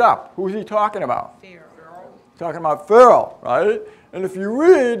raise up? Who is he talking about? Pharaoh. Talking about Pharaoh, right? And if you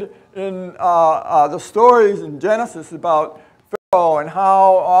read in the stories in Genesis about Pharaoh and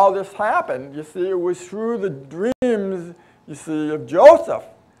how all this happened, you see, it was through the dreams, you see, of Joseph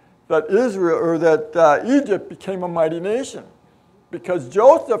that Israel, or that Egypt became a mighty nation. Because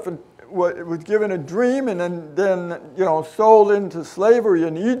Joseph was given a dream and then you know, sold into slavery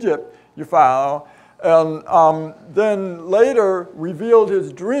in Egypt, you follow, and then later revealed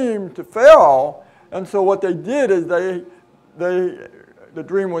his dream to Pharaoh. And so what they did is the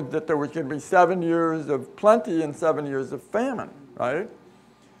dream was that there was going to be 7 years of plenty and 7 years of famine, right?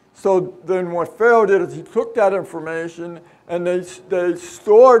 So then what Pharaoh did is he took that information and they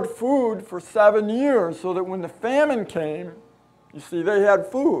stored food for 7 years so that when the famine came, you see, they had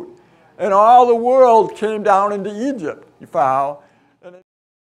food. And all the world came down into Egypt, you follow? And it's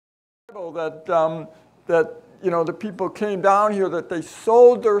in the Bible that you know, the people came down here, that they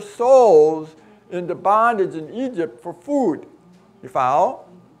sold their souls into bondage in Egypt for food. You follow?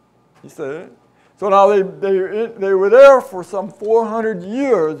 You see? So now they were there for some 400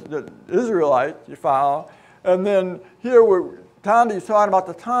 years, the Israelites, you follow? And then here Tandy's talking about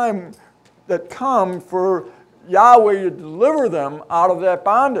the time that come for Yahweh to deliver them out of that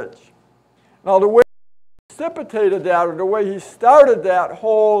bondage. Now the way he precipitated that, or the way he started that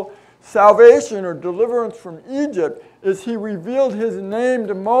whole salvation or deliverance from Egypt, is he revealed his name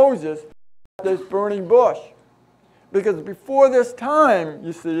to Moses at this burning bush. Because before this time,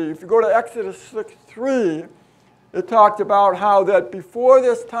 you see, if you go to Exodus 6:3, it talked about how that before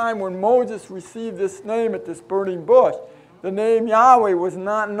this time when Moses received this name at this burning bush, the name Yahweh was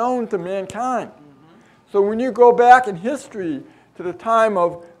not known to mankind. So when you go back in history to the time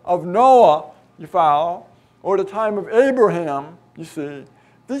of Noah, you follow, or the time of Abraham, you see,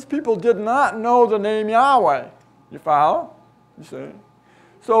 these people did not know the name Yahweh. You follow? You see?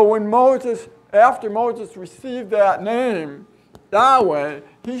 So when after Moses received that name, Yahweh,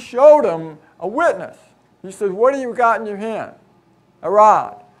 he showed him a witness. He said, what do you got in your hand? A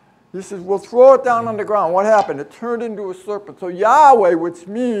rod. He says, well, throw it down on the ground. What happened? It turned into a serpent. So Yahweh, which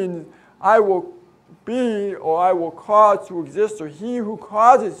means I will be, or I will cause to exist, or he who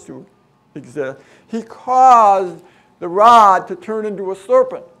causes to exist, he caused the rod to turn into a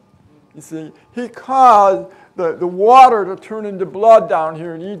serpent. You see, he caused the water to turn into blood down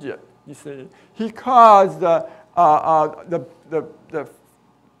here in Egypt. You see, he caused the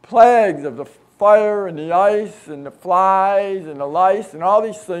plagues of the fire and the ice and the flies and the lice and all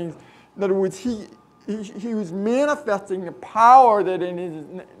these things. In other words, he was manifesting the power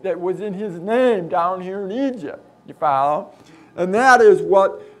that was in his name down here in Egypt. You follow? And that is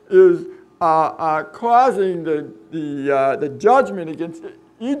what is causing the judgment against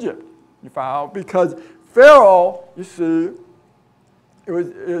Egypt. You follow? Because Pharaoh, you see,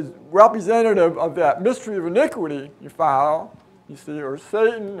 is representative of that mystery of iniquity, you follow, you see, or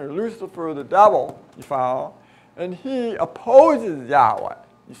Satan or Lucifer, the devil, you follow, and he opposes Yahweh,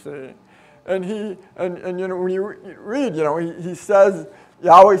 you see. And he, and you know, when you read, you know, he says,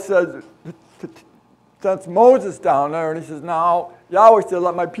 Yahweh says, sends Moses down there, and he says, now, Yahweh said,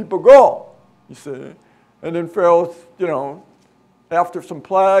 let my people go, you see. And then Pharaoh, you know, after some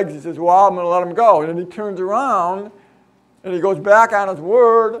plagues, he says, well, I'm going to let him go. And then he turns around, and he goes back on his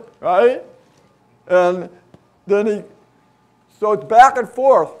word, right? And then so it's back and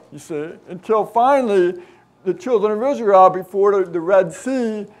forth, you see, until finally the children of Israel are before the Red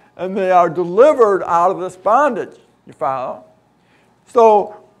Sea, and they are delivered out of this bondage, you follow?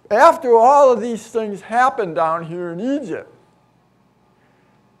 So after all of these things happen down here in Egypt,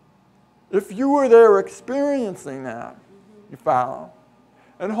 if you were there experiencing that, you follow,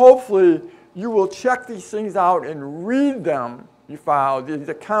 and hopefully you will check these things out and read them, you follow, these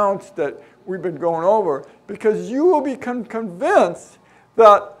accounts that we've been going over, because you will become convinced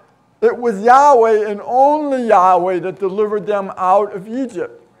that it was Yahweh and only Yahweh that delivered them out of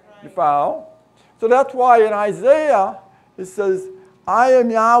Egypt. You follow? So that's why in Isaiah it says, I am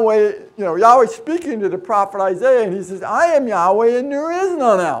Yahweh, you know, Yahweh speaking to the prophet Isaiah, and he says, I am Yahweh and there is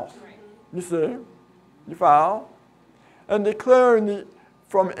none else. You see? You follow? And declaring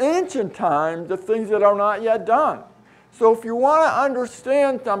from ancient times the things that are not yet done. So if you want to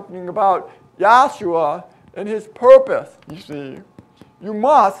understand something about Yahshua and his purpose, you see, you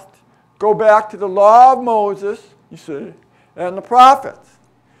must go back to the law of Moses, you see, and the prophets.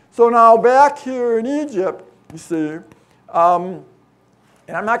 So now back here in Egypt, you see,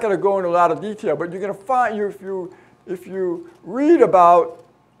 and I'm not going to go into a lot of detail, but you're going to find, if you read about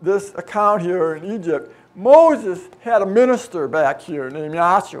this account here in Egypt, Moses had a minister back here named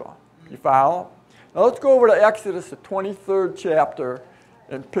Yahshua. You follow? Now let's go over to Exodus, the 23rd chapter,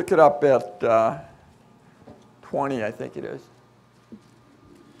 and pick it up at 20, I think it is.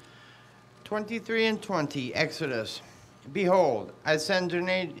 23 and 20, Exodus. Behold, I send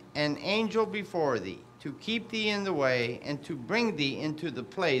an angel before thee, to keep thee in the way, and to bring thee into the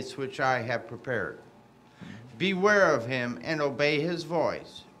place which I have prepared. Beware of him, and obey his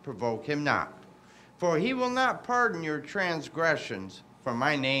voice. Provoke him not. For he will not pardon your transgressions, for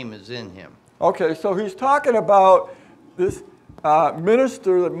my name is in him. Okay, so he's talking about this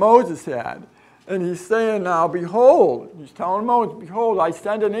minister that Moses had. And he's saying now, behold, he's telling Moses, behold, I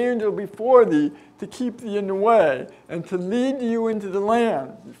send an angel before thee to keep thee in the way and to lead you into the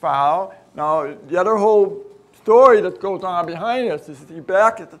land. You follow? Now, the other whole story that goes on behind us is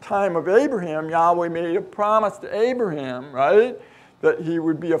back at the time of Abraham, Yahweh made a promise to Abraham, right? That he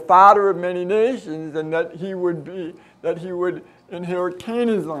would be a father of many nations and that he would inherit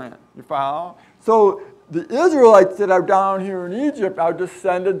Canaan's land. You follow? So the Israelites that are down here in Egypt are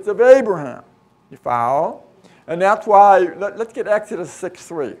descendants of Abraham. You follow? And that's why, let's get Exodus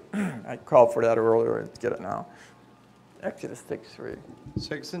 6:3. I called for that earlier. Let's get it now. Exodus 6:3.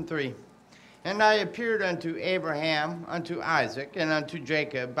 6 and 3. And I appeared unto Abraham, unto Isaac, and unto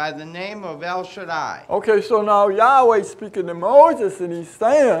Jacob by the name of El Shaddai. Okay, so now Yahweh speaking to Moses, and he's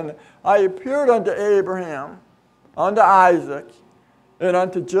saying, I appeared unto Abraham, unto Isaac, and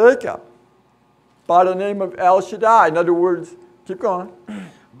unto Jacob by the name of El Shaddai. In other words, keep going.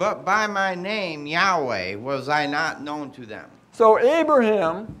 But by my name, Yahweh, was I not known to them. So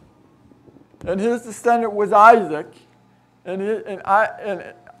Abraham and his descendant was Isaac, and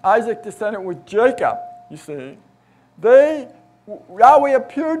Isaac's descendant was Jacob, you see. Yahweh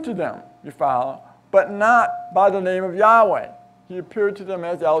appeared to them, you follow, but not by the name of Yahweh. He appeared to them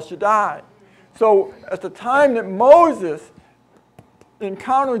as El Shaddai. So at the time that Moses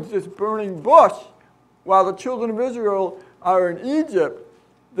encountered this burning bush, while the children of Israel are in Egypt,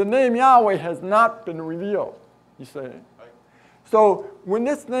 the name Yahweh has not been revealed, you see. So when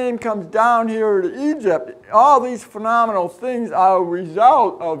this name comes down here to Egypt, all these phenomenal things are a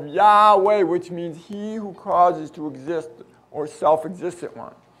result of Yahweh, which means he who causes to exist, or self-existent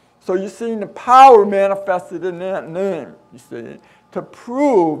one. So you're seeing the power manifested in that name, you see, to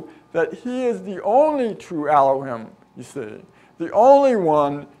prove that he is the only true Elohim, you see, the only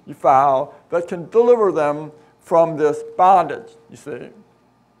one, you follow, that can deliver them from this bondage, you see.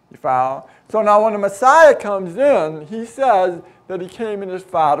 You follow? So now when the Messiah comes in, he says that he came in his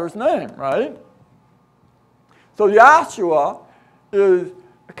Father's name, right? So Yahshua is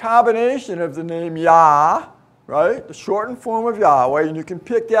a combination of the name Yah, right? The shortened form of Yahweh, and you can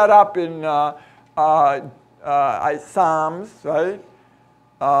pick that up in Psalms, right?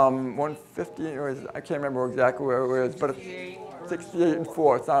 150, or I can't remember exactly where it is, but it's 68 and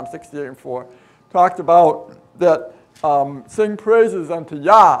 4, Psalm 68 and 4. Talked about that sing praises unto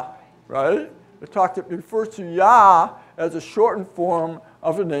Yah, right? It refers to Yah as a shortened form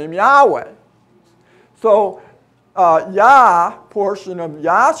of the name Yahweh. So Yah portion of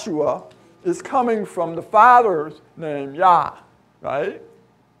Yahshua is coming from the Father's name, Yah, right?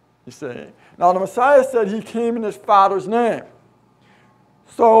 You see. Now the Messiah said he came in his Father's name.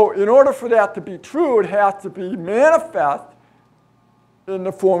 So in order for that to be true, it has to be manifest in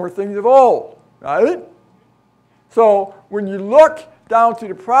the former things of old, right? So when you look down to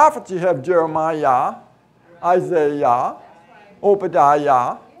the prophets, you have Jeremiah, Isaiah,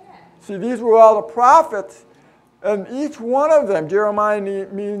 Obadiah. See, these were all the prophets, and each one of them, Jeremiah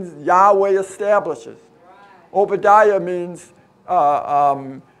means Yahweh establishes. Obadiah means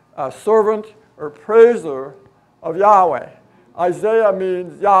servant or praiser of Yahweh. Isaiah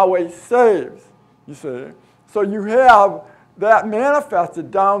means Yahweh saves, you see. So you have that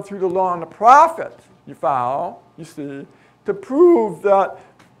manifested down through the law and the prophets, you follow, you see, to prove that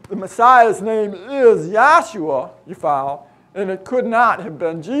the Messiah's name is Yahshua, you follow, and it could not have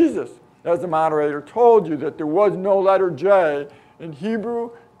been Jesus. As the moderator told you, that there was no letter J in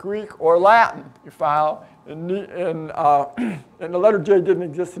Hebrew, Greek, or Latin, you follow, and the letter J didn't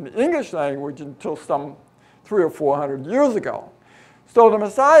exist in the English language until some 300 or 400 years ago. So the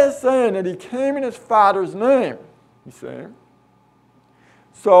Messiah is saying that he came in his Father's name, you see.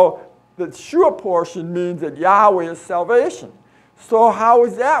 So the Shua portion means that Yahweh is salvation. So how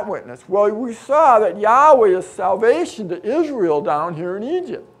is that witness? Well, we saw that Yahweh is salvation to Israel down here in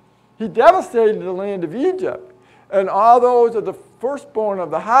Egypt. He devastated the land of Egypt. And all those of the firstborn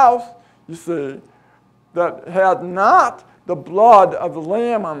of the house, you see, that had not the blood of the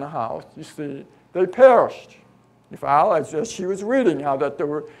lamb on the house, you see, they perished. You follow? As she was reading, how that there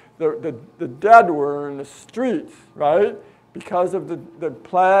were the dead were in the streets, right? Because of the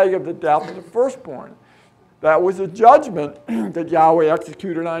plague of the death of the firstborn. That was a judgment that Yahweh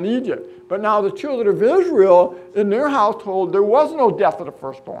executed on Egypt. But now the children of Israel, in their household, there was no death of the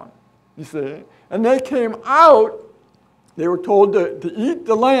firstborn, you see. And they came out, they were told to eat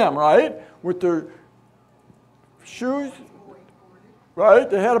the lamb, right? With their shoes, right?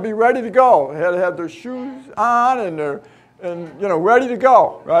 They had to be ready to go. They had to have their shoes on and ready to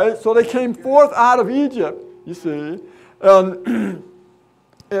go, right? So they came forth out of Egypt, you see. And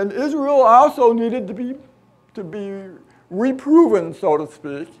Israel also needed to be reproven, so to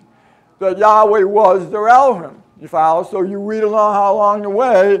speak, that Yahweh was their Elohim. You follow? So you read along how along the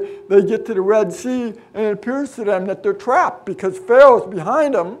way they get to the Red Sea, and it appears to them that they're trapped because Pharaoh's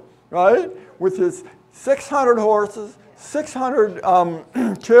behind them, right, with his 600 horses, 600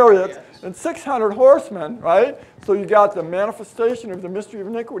 chariots, and 600 horsemen, right? So you got the manifestation of the mystery of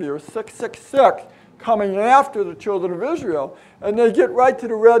iniquity, or 666, coming after the children of Israel, and they get right to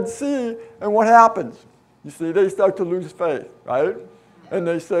the Red Sea, and what happens? You see, they start to lose faith, right? And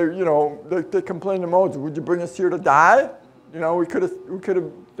they say, they complain to Moses, would you bring us here to die? We could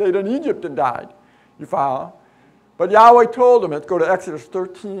have stayed in Egypt and died. You follow? But Yahweh told them, let's go to Exodus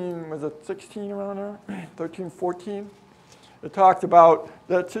 13, was it 16 around there? 13, 14. It talks about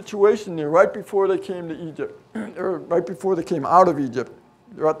that situation there right before they came to Egypt, or right before they came out of Egypt.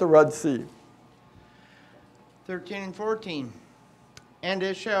 They're at the Red Sea. 13 and 14. And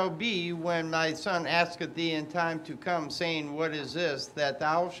it shall be, when thy son asketh thee in time to come, saying, what is this? That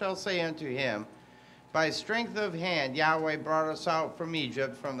thou shalt say unto him, by strength of hand Yahweh brought us out from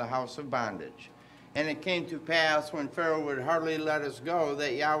Egypt, from the house of bondage. And it came to pass, when Pharaoh would hardly let us go,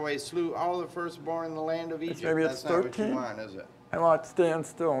 that Yahweh slew all the firstborn in the land of Egypt. Maybe it's 13? That's not what you want, is it? I want to stand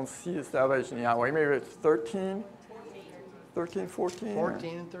still and see the salvation of Yahweh. Maybe it's 13? 13, 14?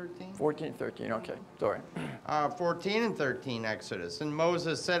 14 and 13? 14, 13, okay, sorry. 14 and 13, Exodus. And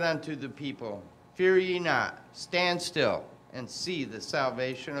Moses said unto the people, fear ye not, stand still, and see the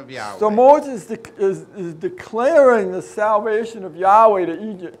salvation of Yahweh. So Moses is declaring the salvation of Yahweh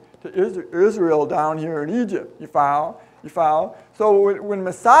to Israel down here in Egypt. You follow? You follow? So when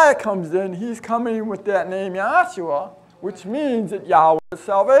Messiah comes in, he's coming with that name Yahshua, which means that Yahweh is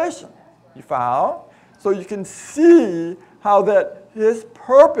salvation. You follow? So you can see how that his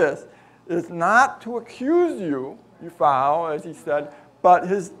purpose is not to accuse you, you follow, as he said, but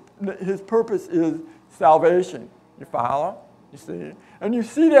his purpose is salvation. You follow? You see? And you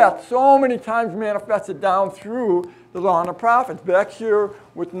see that so many times manifested down through the law and the prophets. Back here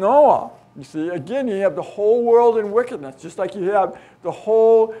with Noah, you see, again, you have the whole world in wickedness, just like you have the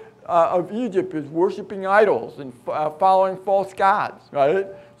whole of Egypt is worshiping idols and following false gods, right?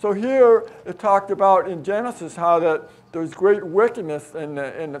 So here it talked about in Genesis how that there's great wickedness and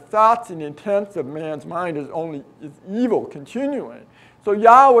the thoughts and intents of man's mind is evil continually. So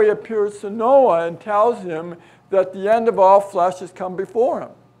Yahweh appears to Noah and tells him that the end of all flesh has come before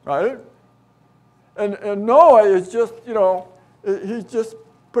him, right? And Noah is just, you know, he's just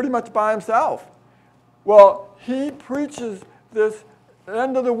pretty much by himself. Well, he preaches this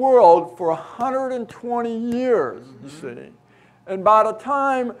end of the world for 120 years, you see. And by the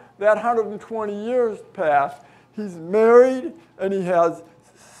time that 120 years pass, he's married and he has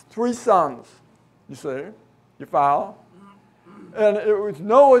 3 sons, you see. You follow? And it was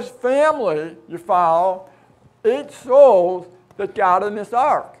Noah's family, you follow, 8 souls that got in this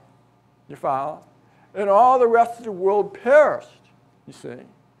ark, you follow? And all the rest of the world perished, you see.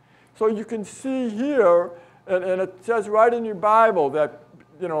 So you can see here, and it says right in your Bible that,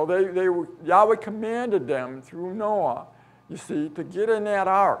 you know, Yahweh commanded them through Noah, you see, to get in that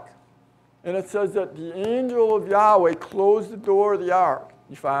ark. And it says that the angel of Yahweh closed the door of the ark,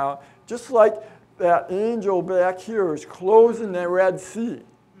 you follow? Just like that angel back here is closing the Red Sea,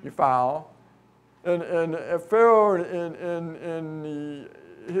 you follow? And Pharaoh and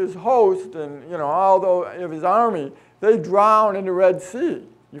his host and, you know, all of his army, they drown in the Red Sea,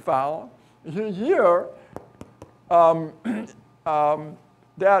 you follow? Here,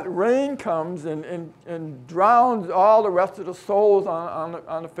 that rain comes and drowns all the rest of the souls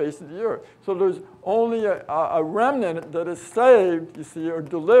on the face of the earth. So there's only a remnant that is saved, you see, or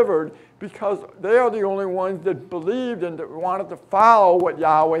delivered, because they are the only ones that believed and that wanted to follow what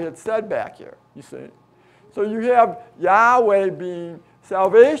Yahweh had said back here, you see. So you have Yahweh being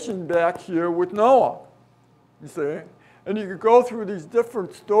salvation back here with Noah, you see. And you could go through these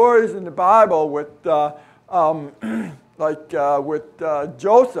different stories in the Bible with, with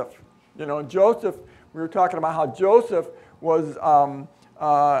Joseph. You know, Joseph, we were talking about how Joseph was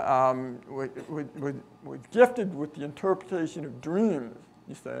gifted with the interpretation of dreams,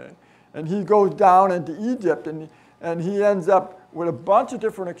 you see. And he goes down into Egypt, and he ends up with a bunch of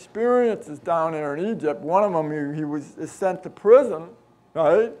different experiences down there in Egypt. One of them, he was sent to prison,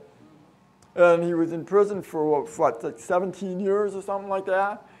 right? And he was in prison for, what, like 17 years or something like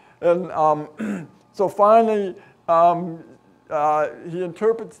that. And so finally, he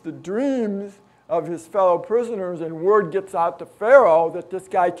interprets the dreams of his fellow prisoners, and word gets out to Pharaoh that this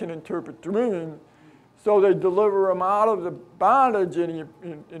guy can interpret dreams. So they deliver him out of the bondage, and he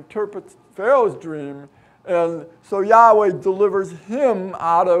interprets Pharaoh's dream. And so Yahweh delivers him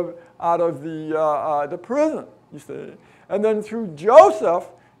out of the prison, you see. And then through Joseph,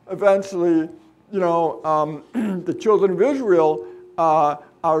 eventually, you know, the children of Israel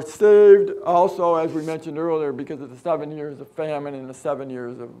are saved also, as we mentioned earlier, because of the 7 years of famine and the 7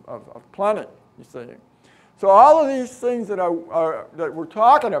 years of plenty, you see. So all of these things that we're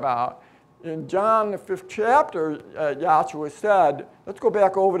talking about, in John the 5th chapter, Yahshua said, let's go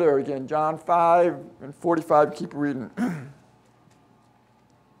back over there again, John 5 and 45, keep reading.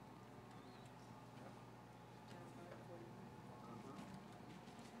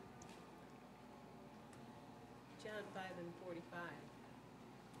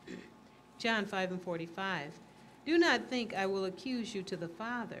 John 5 and 45. Do not think I will accuse you to the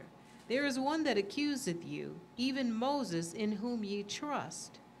Father. There is one that accuseth you, even Moses, in whom ye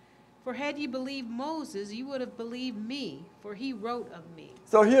trust. For had ye believed Moses, you would have believed me, for he wrote of me.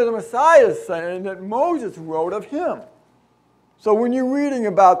 So here the Messiah is saying that Moses wrote of him. So when you're reading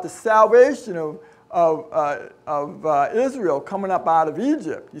about the salvation of Israel coming up out of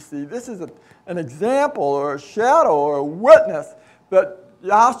Egypt, you see, this is an example or a shadow or a witness that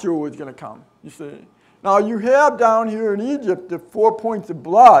Yahshua was going to come, you see. Now you have down here in Egypt the 4 points of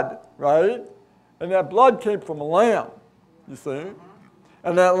blood, right? And that blood came from a lamb, you see.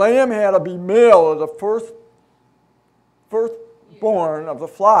 And that lamb had to be male, or the firstborn of the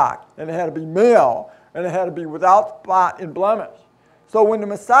flock. And it had to be male, and it had to be without spot and blemish. So when the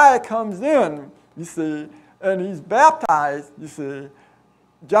Messiah comes in, you see, and he's baptized, you see,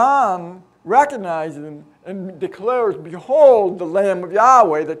 John recognizes him and declares, behold, the Lamb of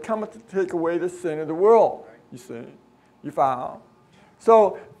Yahweh that cometh to take away the sin of the world. You see? You follow?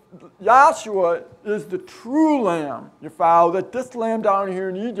 So Yahshua is the true lamb, you follow, that this lamb down here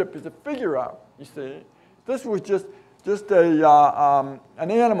in Egypt is a figure of, you see. This was just an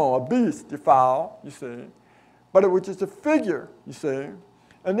animal, a beast, you follow, you see. But it was just a figure, you see.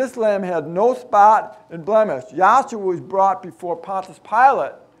 And this lamb had no spot and blemish. Yahshua was brought before Pontius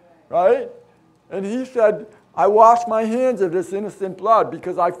Pilate, right? And he said, I wash my hands of this innocent blood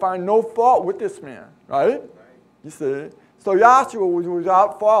because I find no fault with this man, right? You see. So Yahshua was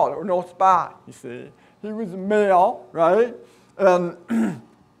without fault or no spot, you see. He was male, right? And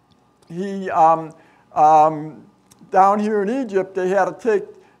he, down here in Egypt, they had to take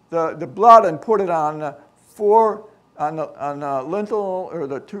the blood and put it on the lintel, or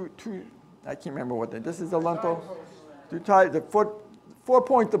the two I can't remember what this is the lintel. To tie the 4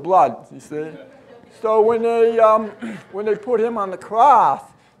 points of blood, you see. So when they put him on the cross,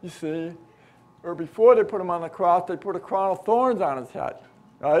 you see, or before they put him on the cross, they put a crown of thorns on his head,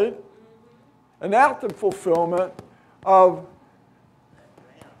 right? And that's the fulfillment of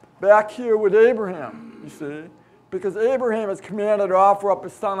back here with Abraham, you see, because Abraham is commanded to offer up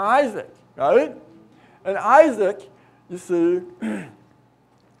his son Isaac, right? And Isaac, you see,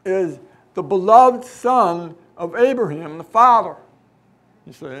 is the beloved son of Abraham, the father,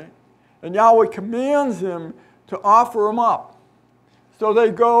 you see. And Yahweh commands him to offer him up. So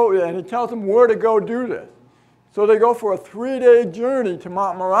they go, and he tells them where to go do this. So they go for a 3-day journey to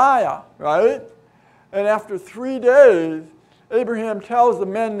Mount Moriah, right? And after 3 days, Abraham tells the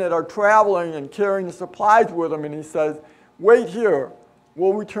men that are traveling and carrying the supplies with him, and he says, wait here,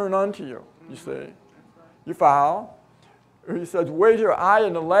 we'll return unto you, you see. You follow? Or he says, wait here, I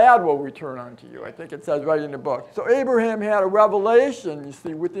and the lad will return unto you. I think it says right in the book. So Abraham had a revelation, you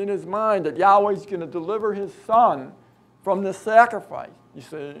see, within his mind that Yahweh's going to deliver his son from this sacrifice, you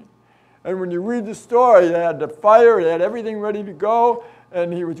see. And when you read the story, they had the fire, they had everything ready to go,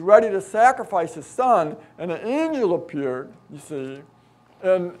 and he was ready to sacrifice his son, and an angel appeared, you see,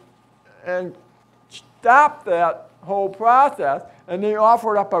 and stopped that whole process, and they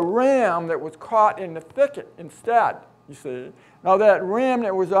offered up a ram that was caught in the thicket instead, you see. Now that ram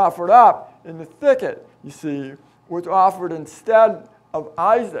that was offered up in the thicket, you see, was offered instead of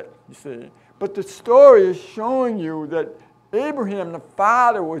Isaac, you see. But the story is showing you that Abraham, the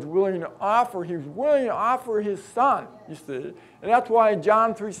father, was willing to offer. He was willing to offer his son, you see. And that's why in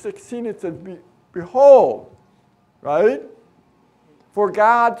John 3:16 it says, behold, right? For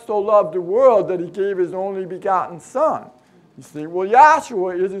God so loved the world that he gave his only begotten son. You see, well,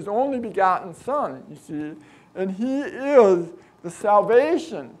 Yahshua is his only begotten son, you see. And he is the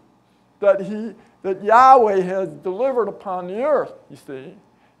salvation that Yahweh has delivered upon the earth, you see.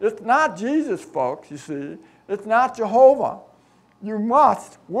 It's not Jesus, folks, you see. It's not Jehovah. You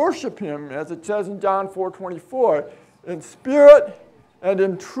must worship him, as it says in John 4:24, in spirit and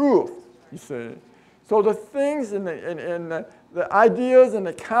in truth, you see. So the things and the ideas and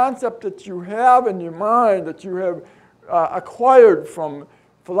the concept that you have in your mind, that you have acquired from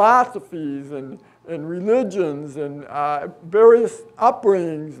philosophies and religions and various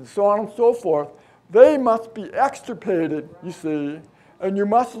upbringings and so on and so forth, they must be extirpated, you see, and you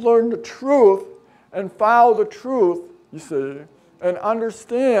must learn the truth and follow the truth, you see, and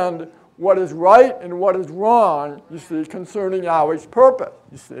understand what is right and what is wrong, you see, concerning Yahweh's purpose,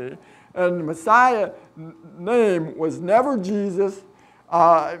 you see. And the Messiah's name was never Jesus.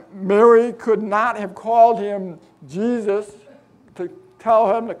 Mary could not have called him Jesus to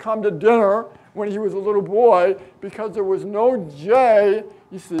tell him to come to dinner when he was a little boy, because there was no J,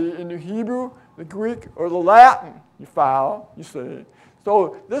 you see, in the Hebrew, the Greek, or the Latin, you follow, you see.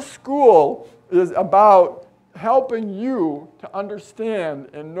 So this school is about helping you to understand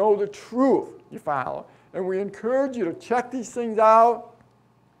and know the truth, you follow. And we encourage you to check these things out,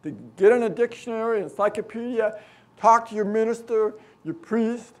 to get in a dictionary, encyclopedia, talk to your minister, your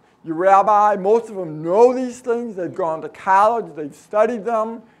priest, your rabbi. Most of them know these things. They've gone to college. They've studied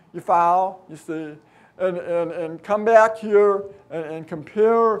them, you follow, you see. And come back here and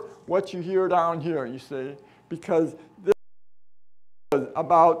compare what you hear down here, you see. Because this is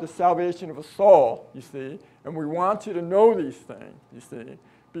about the salvation of a soul, you see. And we want you to know these things, you see.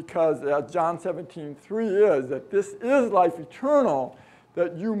 Because John 17:3 is, that this is life eternal,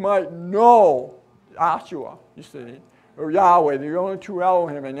 that you might know Yahshua, you see, or Yahweh, the only true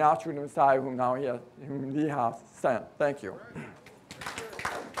Elohim, and Yahshua the Messiah, whom he has sent. Thank you.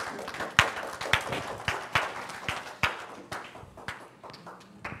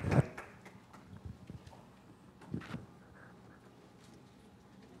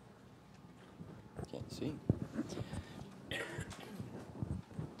 Can't see.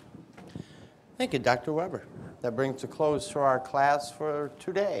 Thank you, Dr. Weber. That brings a close to our class for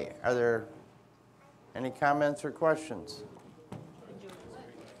today. Are there any comments or questions?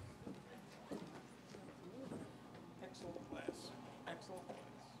 Excellent class. Excellent class.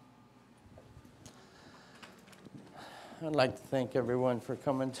 I'd like to thank everyone for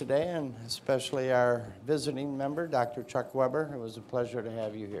coming today, and especially our visiting member, Dr. Chuck Weber. It was a pleasure to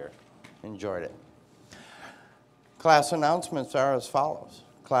have you here. Enjoyed it. Class announcements are as follows.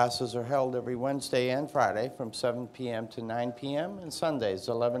 Classes are held every Wednesday and Friday from 7 p.m. to 9 p.m. and Sundays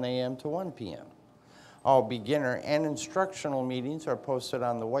 11 a.m. to 1 p.m. All beginner and instructional meetings are posted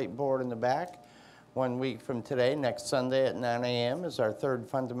on the whiteboard in the back. 1 week from today, next Sunday at 9 a.m. is our third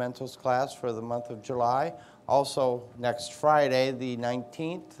fundamentals class for the month of July. Also, next Friday, the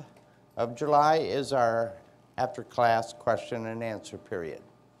 19th of July is our after-class question and answer period.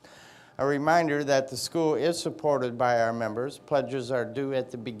 A reminder that the school is supported by our members. Pledges are due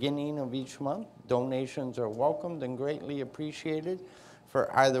at the beginning of each month. Donations are welcomed and greatly appreciated.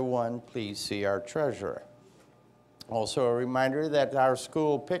 For either one, please see our treasurer. Also a reminder that our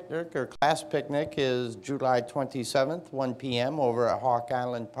school picnic or class picnic is July 27th, 1 p.m. over at Hawk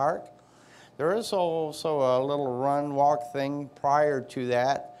Island Park. There is also a little run walk thing prior to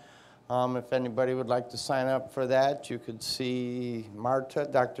that. If anybody would like to sign up for that, you could see Marta,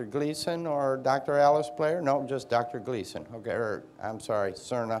 Dr. Gleason, or Dr. Alice Blair. No, just Dr. Gleason. Okay, or I'm sorry,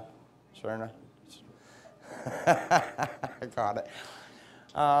 Cerna. I got it.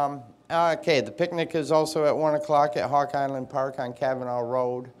 Okay, the picnic is also at 1 o'clock at Hawk Island Park on Kavanaugh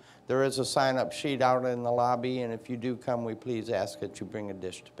Road. There is a sign-up sheet out in the lobby, and if you do come, we please ask that you bring a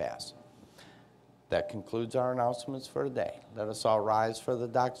dish to pass. That concludes our announcements for today. Let us all rise for the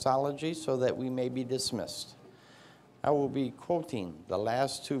doxology so that we may be dismissed. I will be quoting the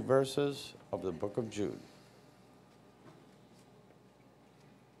last two verses of the book of Jude.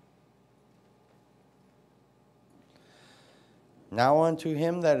 Now unto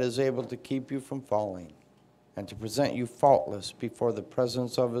him that is able to keep you from falling, and to present you faultless before the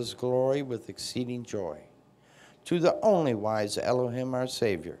presence of his glory with exceeding joy. To the only wise Elohim our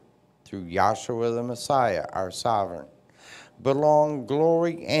Savior, through Yahshua the Messiah, our sovereign, belong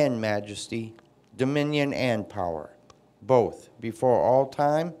glory and majesty, dominion and power, both before all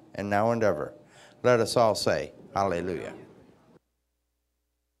time and now and ever. Let us all say, Hallelujah.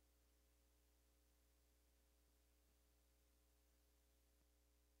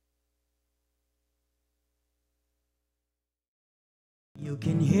 You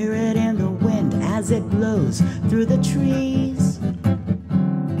can hear it in the wind as it blows through the trees.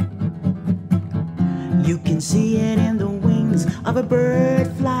 You can see it in the wings of a bird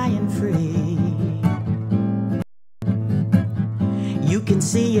flying free. You can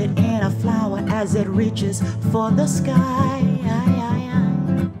see it in a flower as it reaches for the sky.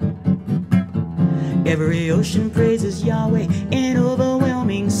 Every ocean praises Yahweh in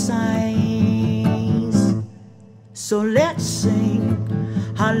overwhelming sighs. So let's sing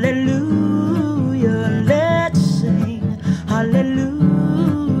hallelujah, let's sing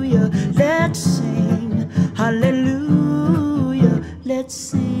hallelujah, let's sing hallelujah, let's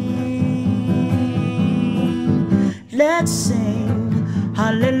sing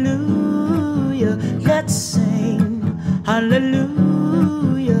hallelujah, let's sing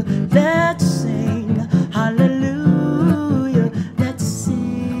hallelujah, let's sing hallelujah, let's sing.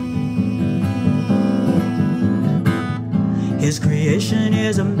 His creation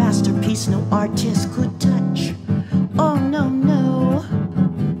is a masterpiece no artist could touch. Oh no, no.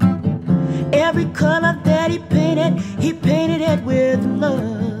 Every color that he painted it with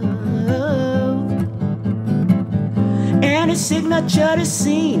love. And his signature is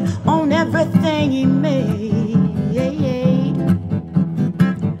seen on everything he made.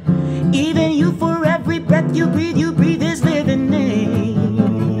 Even you, for every breath you breathe his living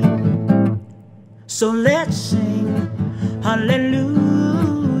name. So let's sing hallelujah.